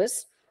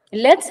wires.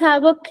 Let's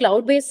have a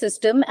cloud-based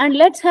system and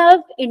let's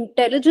have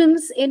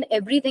intelligence in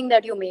everything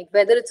that you make,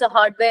 whether it's a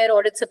hardware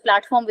or it's a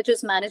platform which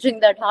is managing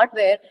that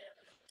hardware.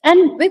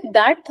 And with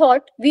that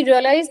thought, we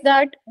realized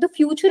that the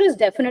future is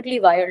definitely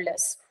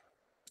wireless.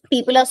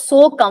 People are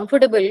so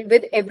comfortable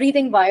with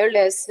everything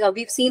wireless.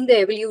 We've seen the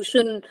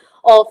evolution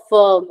of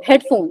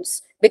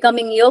headphones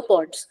becoming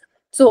earpods.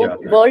 So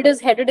world is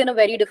headed in a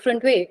very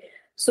different way.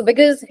 So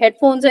because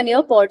headphones and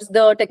earpods,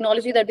 the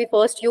technology that we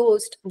first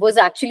used was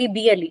actually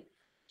BLE.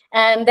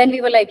 And then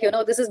we were like,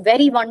 this is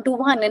very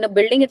one-to-one. In a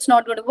building, it's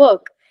not going to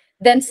work.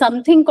 Then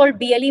something called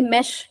BLE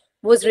Mesh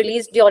was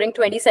released during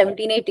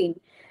 2017-18.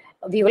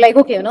 We were like,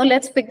 okay,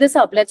 let's pick this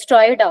up. Let's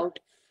try it out.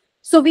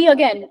 So we,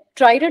 again,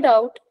 tried it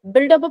out,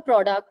 built up a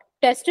product,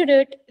 tested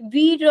it.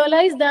 We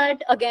realized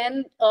that,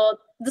 again,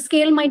 the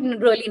scale might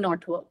really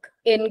not work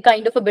in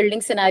kind of a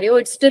building scenario.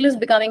 It still is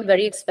becoming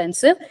very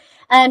expensive.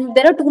 And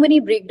there are too many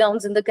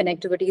breakdowns in the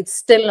connectivity. It's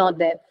still not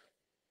there.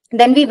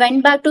 Then we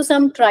went back to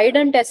some tried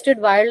and tested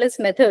wireless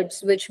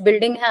methods, which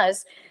building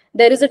has.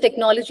 There is a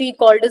technology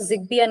called a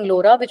Zigbee and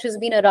LoRa, which has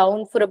been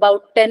around for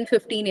about 10,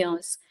 15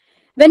 years.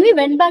 When we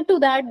went back to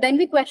that, then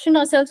we question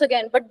ourselves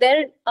again, but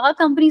there are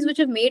companies which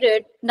have made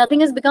it, nothing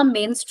has become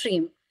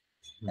mainstream.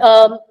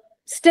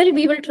 Still,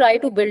 we will try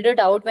to build it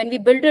out. When we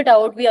build it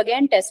out, we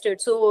again test it.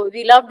 So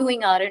we love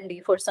doing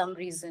R&D for some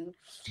reason.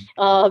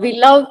 We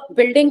love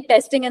building,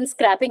 testing, and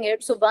scrapping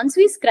it. So once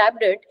we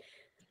scrapped it,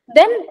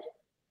 then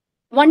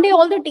one day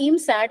all the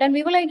teams sat and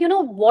we were like,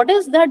 what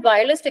is that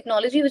wireless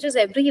technology which is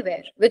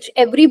everywhere, which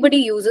everybody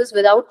uses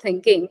without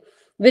thinking,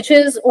 which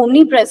is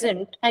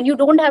omnipresent, and you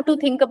don't have to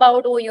think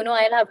about,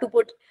 I'll have to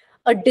put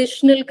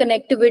additional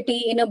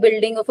connectivity in a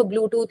building of a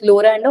Bluetooth,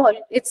 LoRa and all.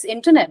 It's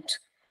internet.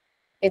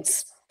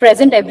 It's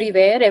present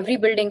everywhere. Every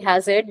building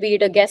has it, be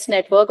it a guest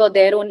network or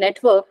their own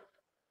network.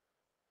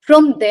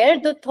 From there,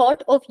 the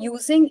thought of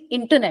using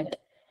internet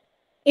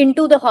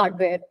into the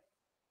hardware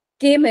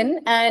came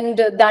in, and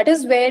that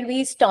is where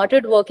we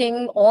started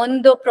working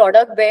on the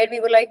product, where we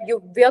were like,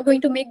 we are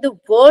going to make the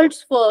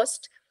world's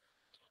first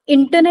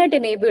internet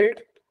enabled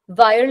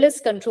wireless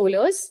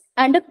controllers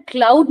and a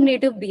cloud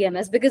native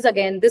BMS, because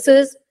again, this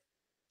is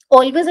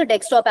always a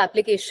desktop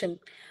application.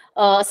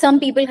 Some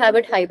people have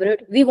it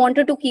hybrid. We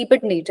wanted to keep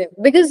it native,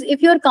 because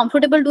if you're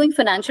comfortable doing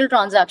financial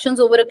transactions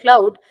over a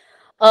cloud,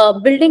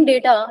 building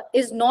data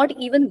is not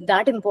even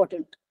that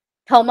important,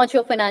 how much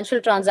your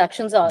financial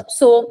transactions are.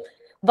 So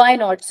why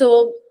not?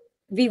 So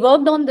we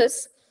worked on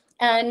this,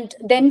 and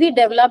then we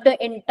developed an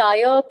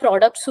entire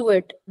product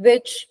suite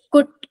which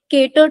could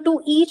cater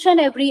to each and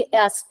every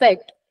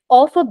aspect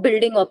of a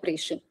building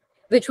operation,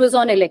 which was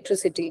on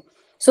electricity.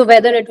 So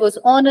whether it was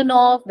on and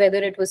off, whether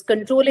it was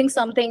controlling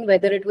something,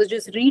 whether it was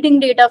just reading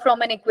data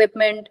from an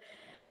equipment,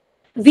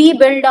 we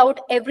built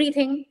out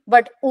everything,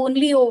 but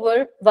only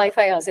over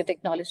Wi-Fi as a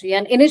technology.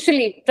 And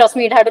initially, trust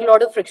me, it had a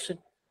lot of friction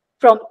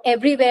from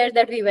everywhere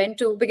that we went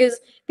to, because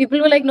people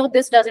were like, no,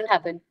 this doesn't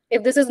happen.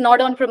 If this is not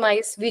on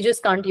premise, we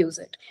just can't use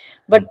it.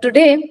 But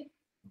today,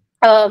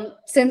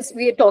 since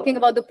we are talking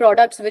about the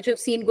products which have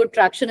seen good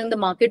traction in the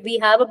market, we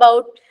have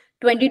about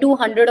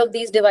 2,200 of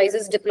these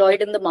devices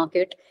deployed in the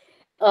market.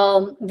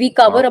 We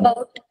cover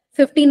about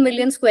 15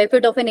 million square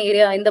feet of an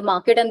area in the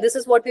market, and this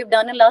is what we've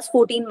done in the last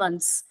 14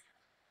 months.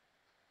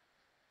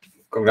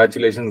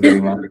 Congratulations,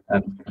 Garima.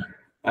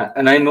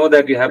 And I know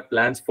that you have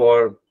plans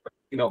for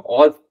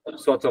all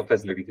sorts of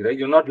facilities, right?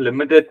 You're not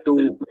limited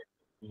to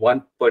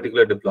one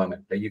particular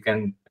deployment. Like, you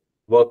can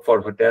work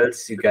for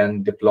hotels, you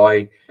can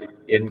deploy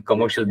in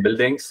commercial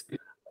buildings,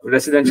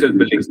 residential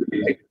buildings,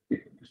 right?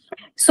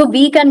 So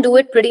we can do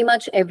it pretty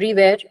much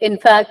everywhere. In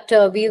fact,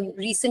 we've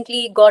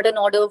recently got an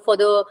order for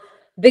the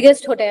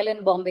biggest hotel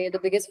in Bombay, the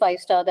biggest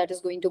 5-star that is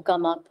going to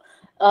come up.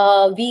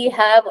 We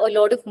have a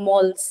lot of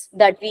malls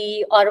that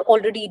we are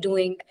already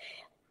doing.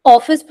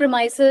 Office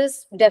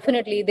premises,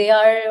 definitely, they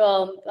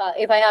are,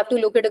 if I have to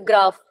look at a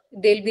graph,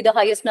 they'll be the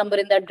highest number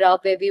in that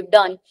graph where we've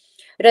done.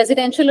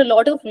 Residential, a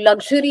lot of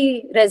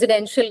luxury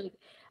residential,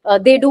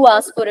 they do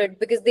ask for it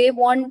because they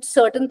want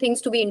certain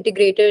things to be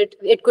integrated.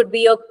 It could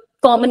be a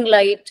common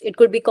light, it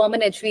could be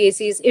common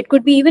HVACs, it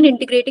could be even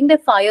integrating their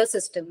fire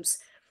systems.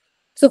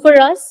 So for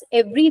us,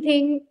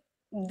 everything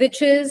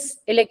which is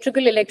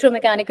electrical,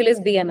 electromechanical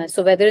is BMS.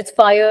 So whether it's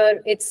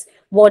fire, it's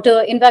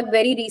water. In fact,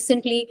 very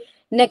recently,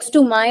 next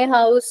to my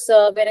house,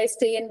 where I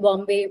stay in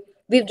Bombay,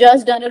 we've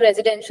just done a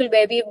residential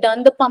where we've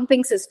done the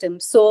pumping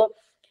system. So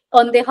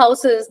on the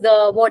houses,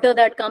 the water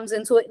that comes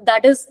in, so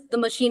that is the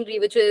machinery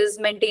which is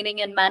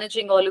maintaining and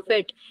managing all of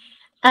it.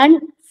 And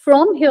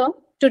from here,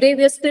 today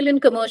we are still in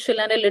commercial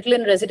and a little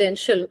in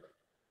residential.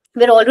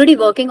 We're already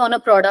working on a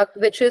product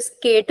which is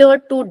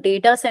catered to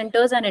data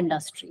centers and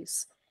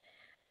industries.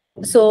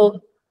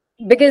 So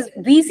because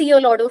we see a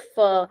lot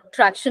of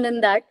traction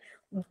in that,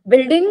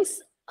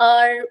 buildings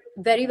are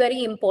very,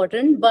 very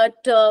important, but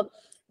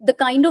the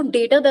kind of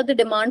data that they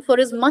demand for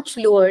is much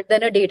lower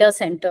than a data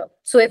center.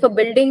 So if a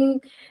building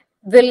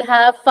will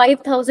have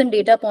 5,000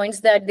 data points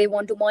that they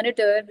want to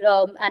monitor,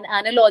 an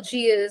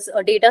analogy is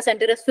a data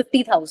center is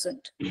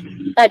 50,000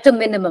 at a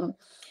minimum.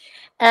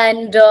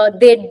 And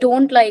they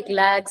don't like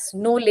lags,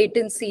 no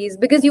latencies,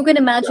 because you can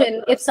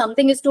imagine if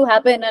something is to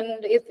happen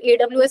and if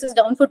AWS is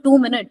down for 2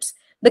 minutes,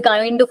 the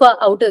kind of a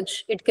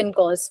outage it can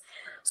cause.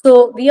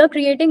 So we are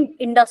creating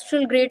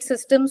industrial grade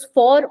systems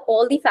for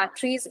all the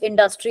factories,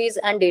 industries,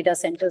 and data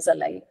centers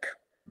alike.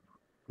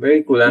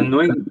 Very cool. And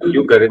knowing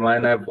you, Garima,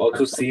 and I've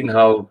also seen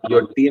how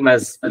your team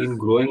has been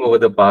growing over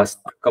the past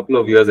couple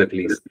of years at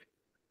least.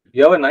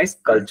 You have a nice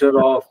culture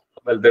of,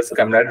 well, there's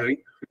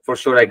camaraderie. For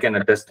sure, I can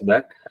attest to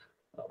that.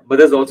 But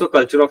there's also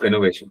culture of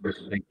innovation.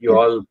 Like, you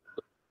all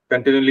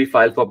continually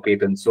file for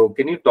patents. So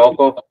can you talk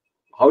of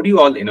how do you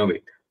all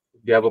innovate?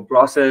 Do you have a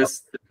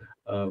process?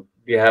 Do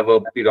you have a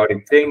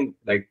periodic thing,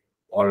 like,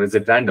 or is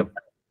it random?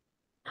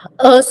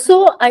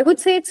 So I would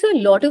say it's a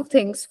lot of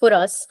things for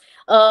us.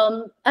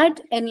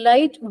 At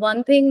Enlite,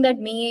 one thing that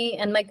me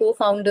and my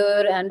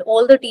co-founder and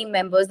all the team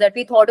members that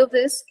we thought of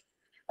is,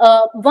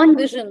 one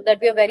vision that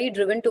we are very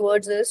driven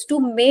towards is to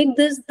make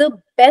this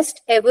the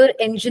best ever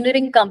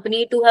engineering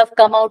company to have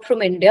come out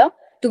from India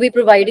to be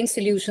providing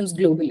solutions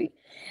globally.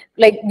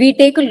 Like, we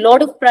take a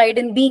lot of pride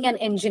in being an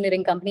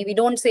engineering company. We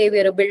don't say we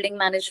are a building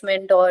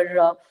management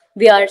or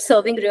we are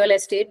serving real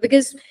estate,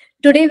 because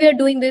today we are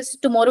doing this,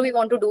 tomorrow we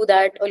want to do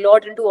that, a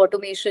lot into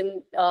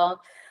automation.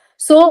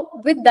 So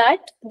with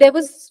that, there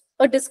was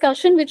a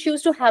discussion which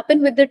used to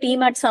happen with the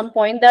team at some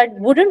point, that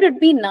wouldn't it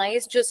be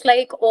nice, just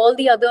like all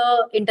the other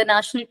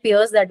international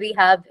peers that we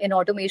have in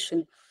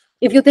automation?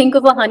 If you think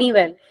of a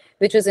Honeywell,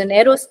 which is in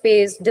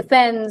aerospace,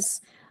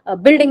 defense,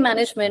 building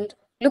management,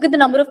 look at the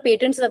number of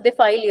patents that they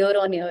file year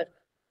on year.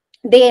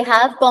 They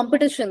have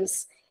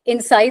competitions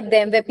inside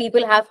them where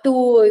people have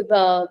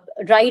to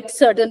write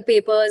certain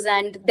papers,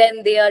 and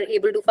then they are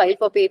able to file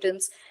for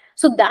patents.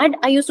 So that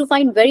I used to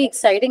find very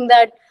exciting,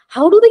 that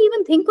how do they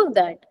even think of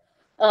that?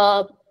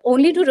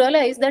 Only to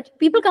realize that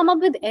people come up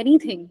with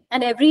anything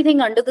and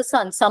everything under the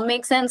sun. Some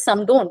make sense,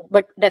 some don't,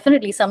 but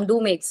definitely some do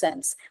make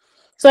sense.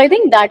 So I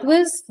think that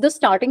was the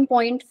starting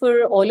point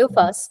for all of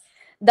us,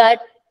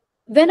 that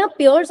when our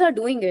peers are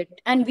doing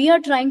it and we are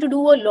trying to do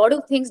a lot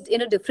of things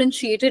in a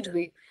differentiated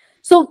way,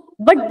 so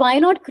but why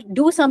not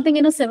do something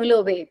in a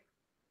similar way?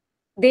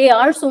 They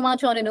are so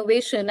much on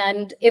innovation,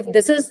 and if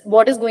this is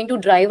what is going to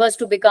drive us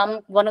to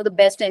become one of the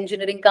best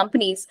engineering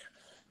companies,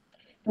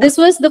 this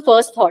was the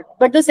first thought.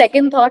 But the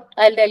second thought,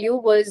 I'll tell you,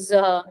 was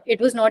it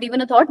was not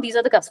even a thought. These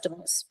are the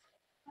customers.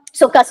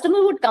 So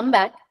customer would come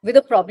back with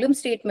a problem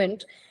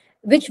statement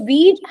which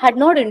we had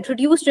not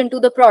introduced into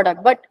the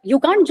product. But you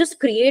can't just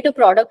create a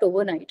product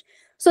overnight.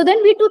 So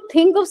then we had to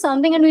think of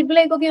something, and we'd be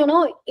like, okay,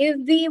 if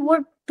we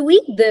would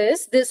tweak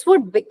this, this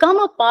would become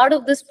a part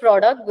of this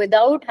product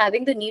without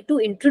having the need to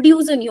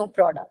introduce a new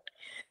product.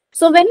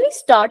 So when we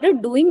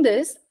started doing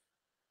this,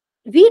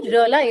 we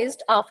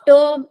realized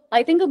after,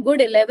 I think, a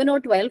good 11 or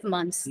 12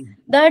 months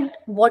that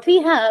what we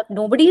have,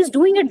 nobody is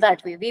doing it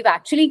that way. We've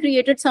actually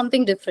created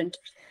something different.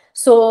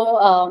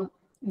 So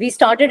we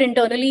started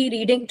internally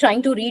reading,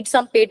 trying to read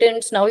some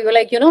patents. Now we were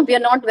like, we are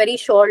not very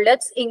sure.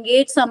 Let's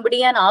engage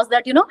somebody and ask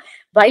that,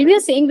 while we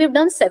are saying we've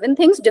done 7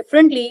 things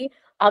differently,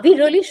 are we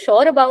really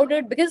sure about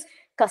it? Because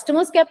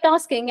customers kept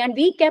asking, and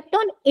we kept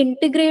on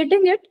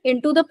integrating it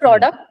into the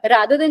product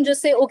rather than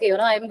just say, okay,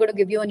 I'm going to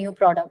give you a new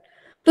product.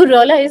 To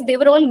realize they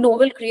were all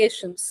novel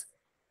creations.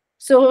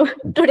 So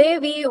today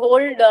we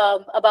hold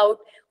about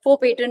 4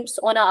 patents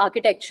on our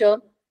architecture.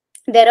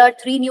 There are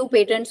 3 new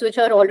patents which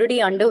are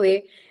already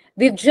underway.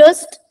 We've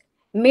just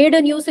made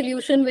a new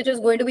solution which is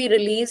going to be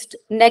released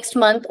next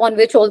month, on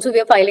which also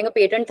we are filing a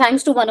patent,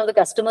 thanks to one of the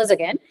customers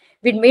again.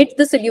 We'd made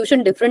the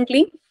solution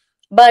differently,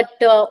 but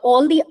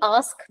all the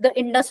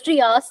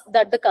industry ask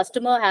that the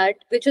customer had,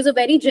 which is a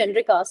very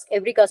generic ask,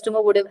 every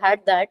customer would have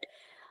had that.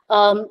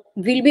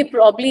 We'll be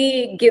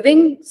probably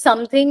giving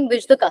something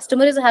which the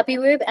customer is happy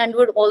with and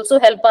would also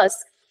help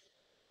us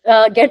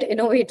get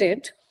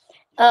innovated.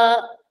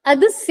 At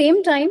the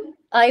same time,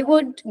 I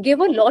would give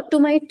a lot to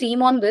my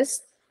team on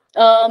this.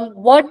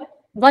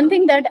 One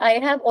thing that I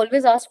have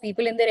always asked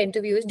people in their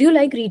interviews, do you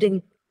like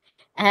reading?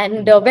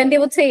 And when they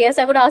would say yes,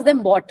 I would ask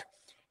them what.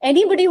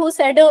 Anybody who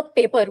said a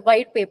paper,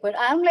 white paper,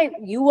 I'm like,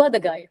 you are the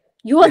guy.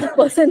 You are the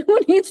person who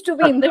needs to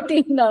be in the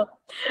team now,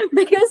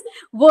 because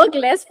work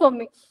less for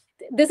me.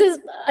 This is,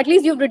 at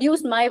least you've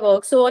reduced my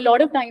work. So a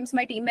lot of times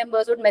my team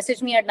members would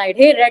message me at night,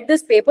 hey, read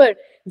this paper.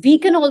 We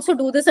can also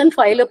do this and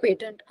file a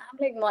patent.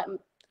 I'm like,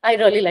 I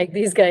really like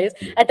these guys.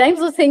 At times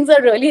those things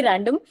are really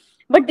random,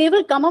 but they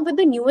will come up with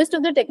the newest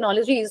of the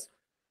technologies.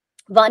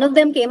 One of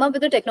them came up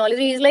with a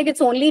technology. He's like, it's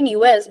only in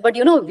US, but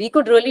we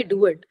could really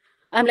do it.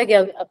 I'm like,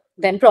 yeah,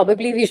 then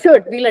probably we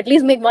should. We'll at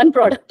least make one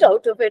product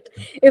out of it,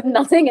 if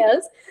nothing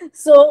else.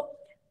 So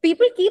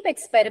people keep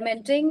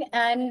experimenting,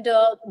 and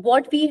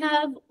what we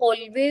have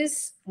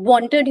always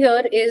wanted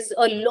here is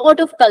a lot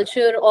of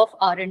culture of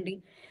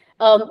R&D.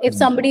 If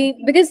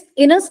somebody, because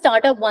in a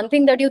startup, one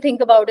thing that you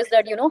think about is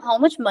that, how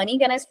much money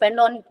can I spend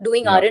on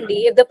doing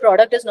R&D if the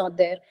product is not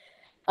there?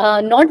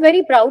 Not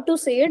very proud to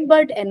say it,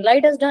 but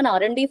Enlite has done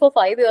R&D for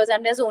 5 years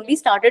and has only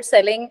started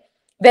selling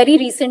very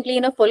recently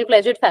in a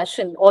full-fledged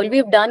fashion. All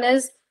we've done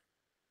is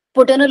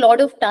put in a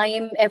lot of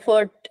time,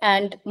 effort,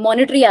 and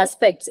monetary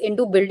aspects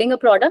into building a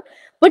product.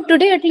 But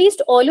today, at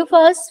least all of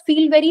us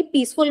feel very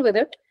peaceful with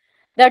it,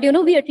 that,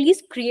 we at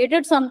least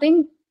created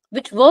something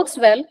which works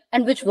well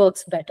and which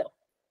works better.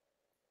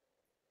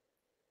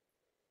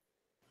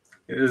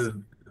 It is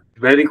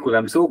very cool.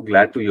 I'm so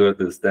glad to hear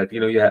this, that,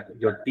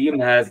 your team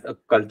has a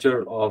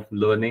culture of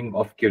learning,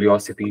 of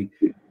curiosity,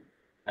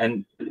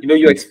 and,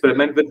 you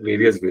experiment with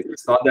various ways.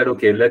 It's not that,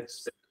 okay,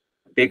 let's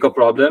take a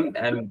problem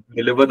and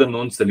deliver the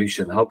known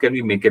solution. How can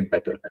we make it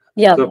better?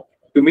 Yeah. So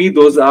to me,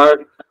 those are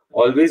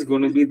always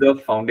going to be the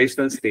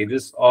foundational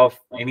stages of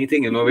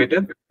anything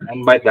innovative.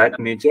 And by that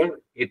nature,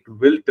 it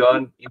will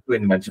turn into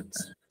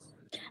inventions.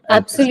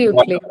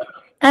 Absolutely.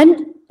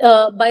 And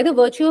by the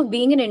virtue of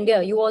being in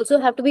India, you also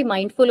have to be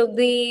mindful of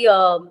the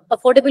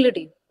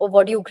affordability of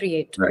what you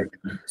create. Right.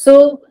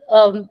 So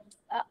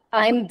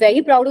I'm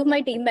very proud of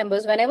my team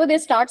members. Whenever they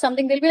start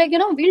something, they'll be like,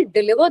 we'll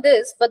deliver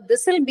this, but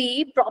this will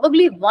be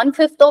probably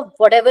 1/5 of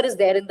whatever is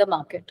there in the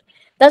market.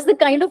 That's the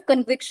kind of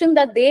conviction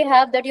that they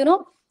have, that,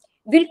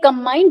 we'll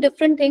combine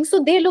different things.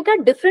 So they look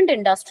at different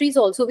industries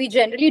also. We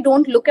generally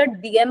don't look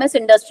at BMS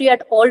industry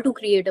at all to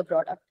create a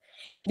product.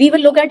 We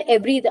will look at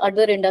every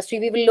other industry.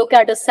 We will look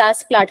at a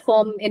SaaS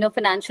platform in a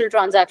financial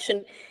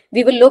transaction.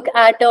 We will look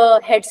at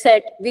a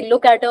headset. We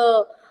look at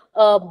a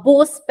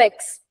Bose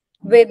specs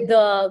with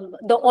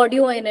the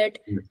audio in it.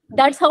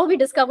 That's how we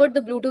discovered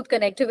the Bluetooth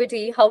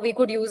connectivity, how we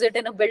could use it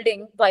in a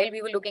building while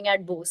we were looking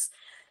at Bose.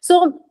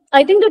 So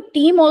I think the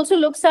team also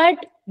looks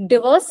at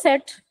diverse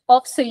set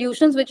of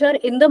solutions which are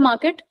in the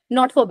market,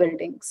 not for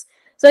buildings.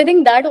 So I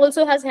think that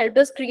also has helped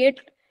us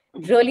create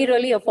really,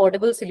 really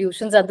affordable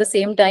solutions at the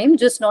same time,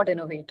 just not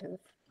innovative.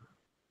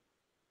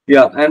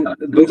 Yeah, and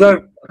those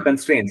are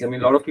constraints. I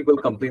mean, a lot of people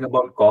complain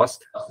about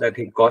cost, that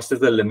cost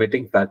is a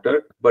limiting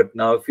factor. But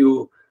now if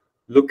you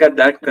look at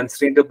that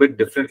constraint a bit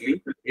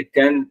differently, it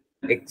can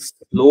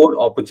explore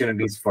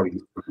opportunities for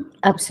you.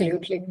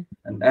 Absolutely.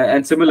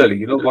 And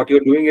similarly, what you're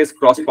doing is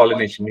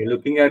cross-pollination. You're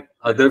looking at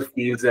other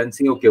fields and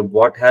seeing, okay,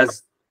 what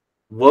has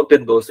worked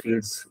in those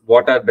fields?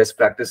 What are best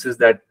practices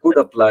that could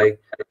apply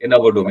in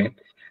our domain?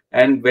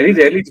 And very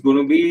rarely it's going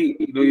to be,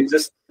 you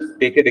just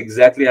take it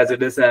exactly as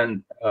it is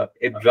and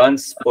it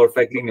runs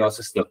perfectly in your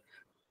system.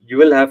 You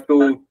will have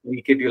to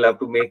tweak it. You'll have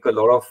to make a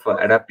lot of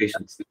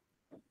adaptations.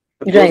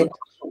 But right.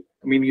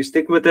 I mean, you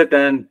stick with it,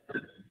 and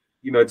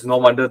it's no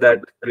wonder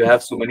that you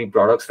have so many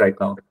products right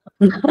now.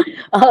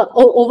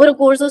 Over a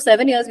course of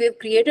 7 years, we have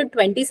created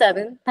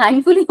 27.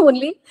 Thankfully,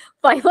 only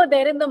 5 are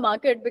there in the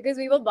market because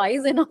we were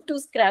wise enough to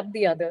scrap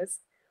the others.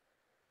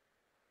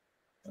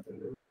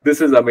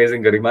 This is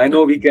amazing, Garima. I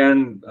know we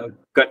can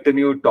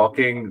continue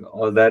talking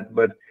all that,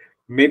 but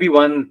maybe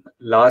one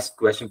last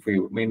question for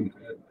you. I mean,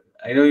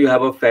 I know you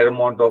have a fair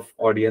amount of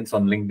audience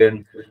on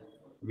LinkedIn.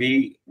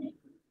 We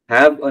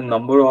have a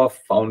number of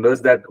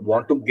founders that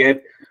want to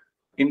get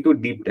into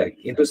deep tech,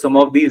 into some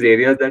of these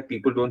areas that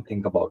people don't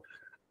think about.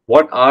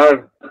 What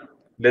are,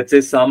 let's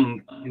say,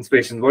 some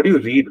inspirations? What do you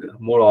read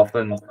more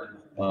often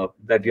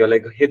that you're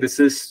like, hey, this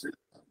is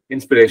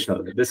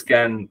inspirational. This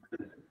can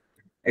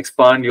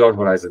expand your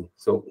horizon.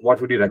 So what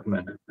would you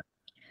recommend?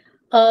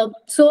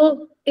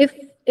 So if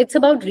it's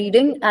about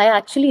reading, I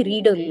actually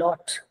read a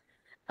lot.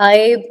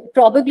 I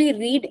probably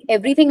read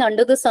everything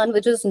under the sun,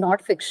 which is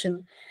not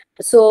fiction.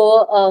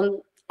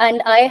 So,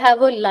 and I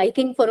have a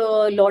liking for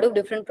a lot of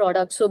different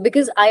products. So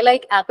because I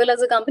like Apple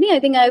as a company, I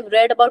think I've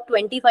read about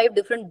 25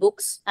 different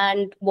books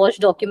and watched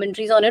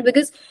documentaries on it,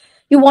 because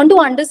you want to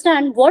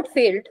understand what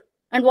failed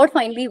and what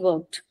finally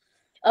worked.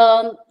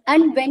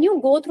 And when you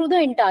go through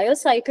the entire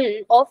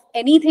cycle of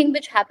anything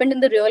which happened in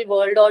the real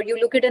world, or you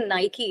look at a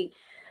Nike,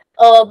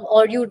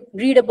 or you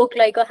read a book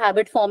like a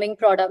habit forming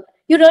product,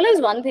 you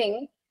realize one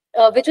thing,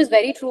 which is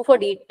very true for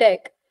deep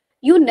tech.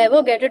 You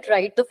never get it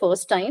right the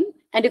first time.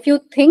 And if you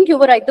think you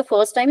were right the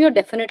first time, you're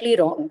definitely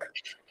wrong.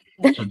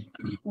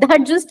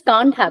 That just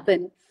can't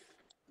happen.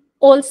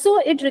 Also,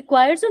 it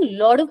requires a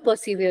lot of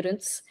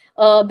perseverance,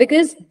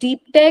 because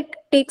deep tech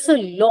takes a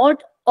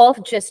lot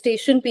of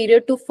gestation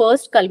period to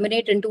first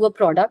culminate into a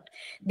product.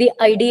 The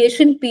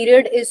ideation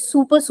period is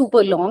super,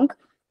 super long.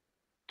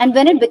 And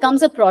when it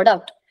becomes a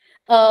product,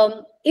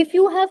 if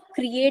you have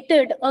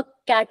created a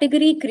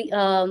category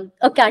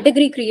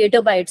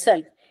creator by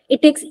itself,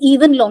 it takes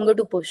even longer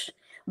to push.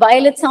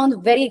 While it sounds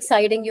very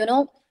exciting,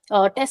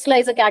 Tesla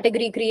is a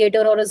category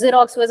creator, or a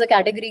Xerox was a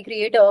category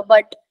creator,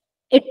 but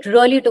it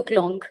really took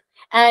long.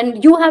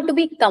 And you have to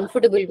be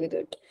comfortable with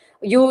it.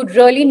 You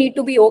really need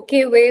to be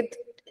okay with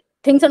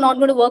things are not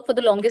going to work for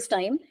the longest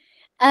time.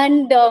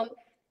 And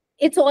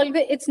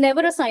it's never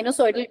a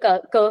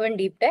sinusoidal curve in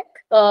deep tech.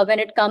 When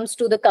it comes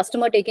to the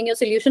customer taking your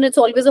solution, it's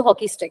always a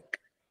hockey stick.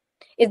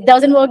 It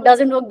doesn't work,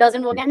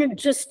 and it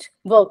just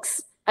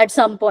works at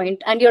some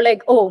point. And you're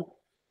like, oh,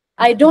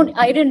 I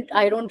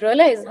don't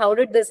realize how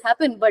did this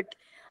happen, but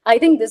I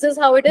think this is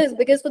how it is,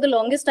 because for the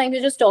longest time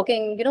you're just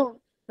talking,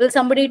 will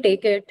somebody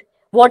take it?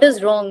 What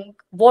is wrong?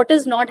 What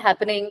is not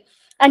happening?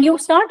 And you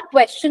start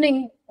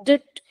questioning,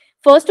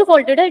 first of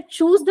all, did I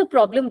choose the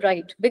problem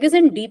right? Because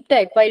in deep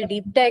tech, while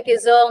deep tech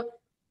is a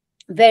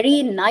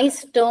very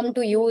nice term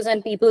to use,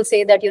 and people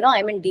say that,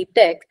 I'm in deep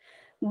tech,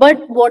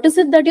 but what is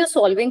it that you're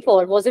solving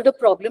for? Was it a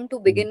problem to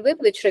begin with,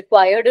 which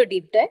required a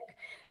deep tech?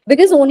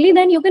 Because only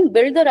then you can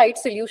build the right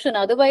solution.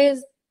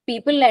 Otherwise,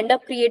 people end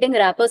up creating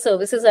wrapper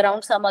services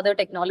around some other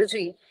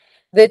technology,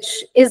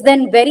 which is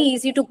then very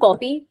easy to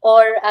copy,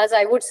 or as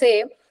I would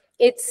say,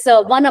 it's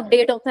one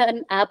update of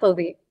an app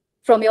away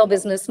from your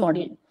business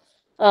model.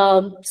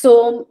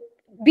 So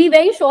be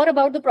very sure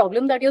about the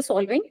problem that you're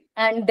solving,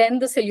 and then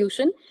the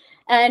solution.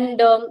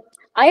 And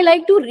I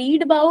like to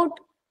read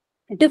about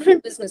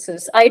different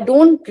businesses. I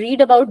don't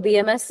read about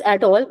BMS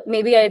at all.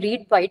 Maybe I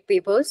read white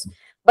papers,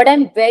 but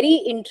I'm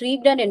very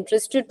intrigued and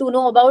interested to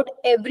know about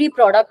every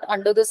product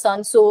under the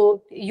sun.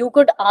 So you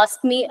could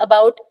ask me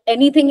about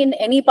anything in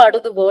any part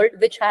of the world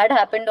which had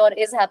happened or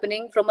is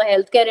happening, from a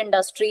healthcare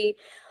industry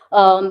to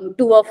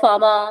a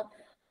pharma,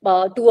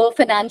 to a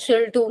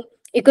financial, to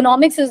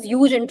economics is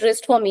huge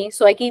interest for me.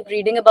 So I keep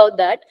reading about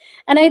that.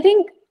 And I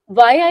think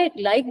why I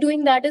like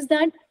doing that is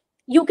that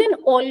you can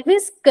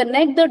always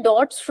connect the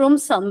dots from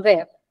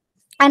somewhere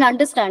and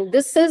understand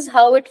this is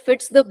how it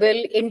fits the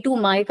bill into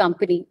my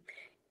company.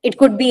 It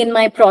could be in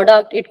my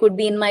product, it could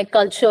be in my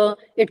culture,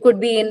 it could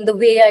be in the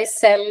way I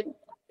sell,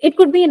 it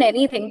could be in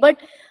anything. But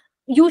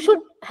you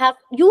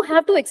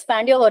have to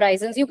expand your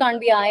horizons. You can't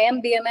be I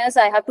am BMS,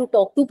 I have to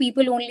talk to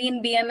people only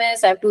in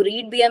BMS, I have to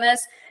read BMS.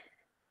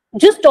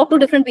 Just talk to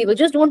different people.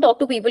 Just don't talk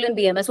to people in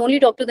BMS. Only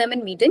talk to them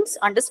in meetings,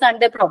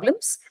 understand their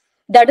problems.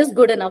 That is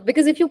good enough.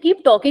 Because if you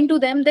keep talking to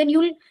them, then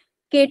you'll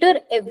cater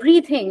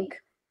everything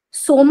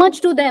so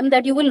much to them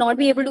that you will not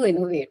be able to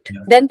innovate.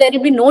 Yeah. Then there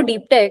will be no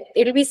deep tech.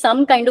 It will be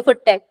some kind of a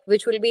tech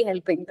which will be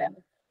helping them.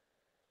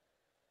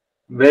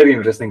 Very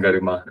interesting,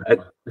 Garima.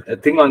 I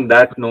think on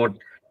that note,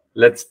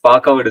 let's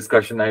park our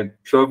discussion. I'm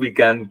sure we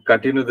can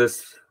continue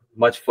this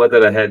much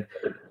further ahead.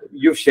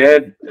 You've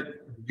shared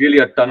really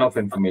a ton of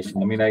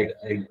information. I mean,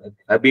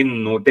 I've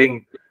been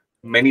noting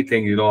many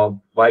things,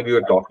 while we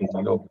were talking,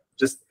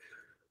 just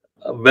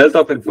a wealth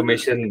of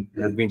information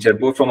has been shared,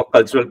 both from a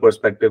cultural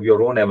perspective,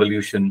 your own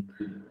evolution,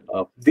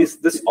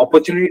 this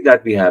opportunity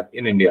that we have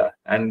in India.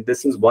 And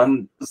this is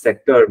one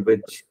sector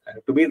which,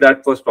 to me,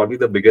 that was probably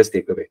the biggest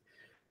takeaway,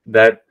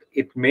 that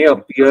it may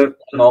appear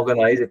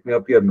unorganized, it may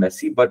appear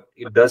messy, but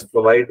it does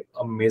provide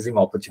amazing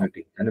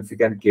opportunity. And if you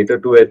can cater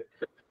to it,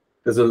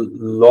 there's a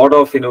lot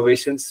of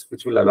innovations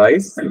which will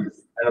arise, and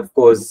of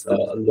course,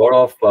 a lot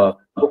of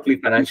hopefully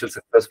financial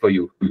success for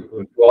you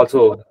to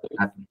also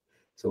happen.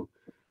 So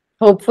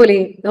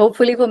Hopefully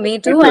for me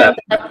it too. will And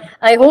happen.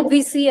 I hope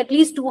we see at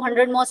least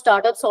 200 more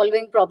startups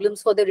solving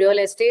problems for the real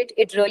estate.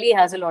 It really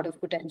has a lot of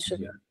potential.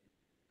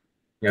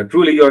 Yeah,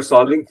 truly, you're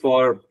solving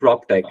for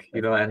prop tech,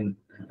 and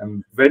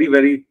I'm very,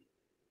 very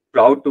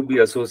proud to be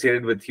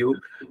associated with you,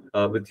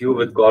 with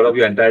Gaurav,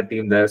 your entire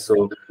team there.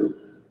 So,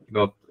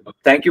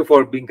 thank you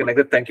for being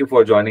connected. Thank you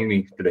for joining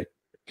me today.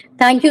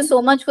 Thank you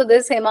so much for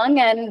this, Hemang,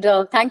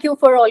 and thank you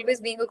for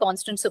always being a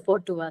constant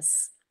support to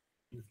us.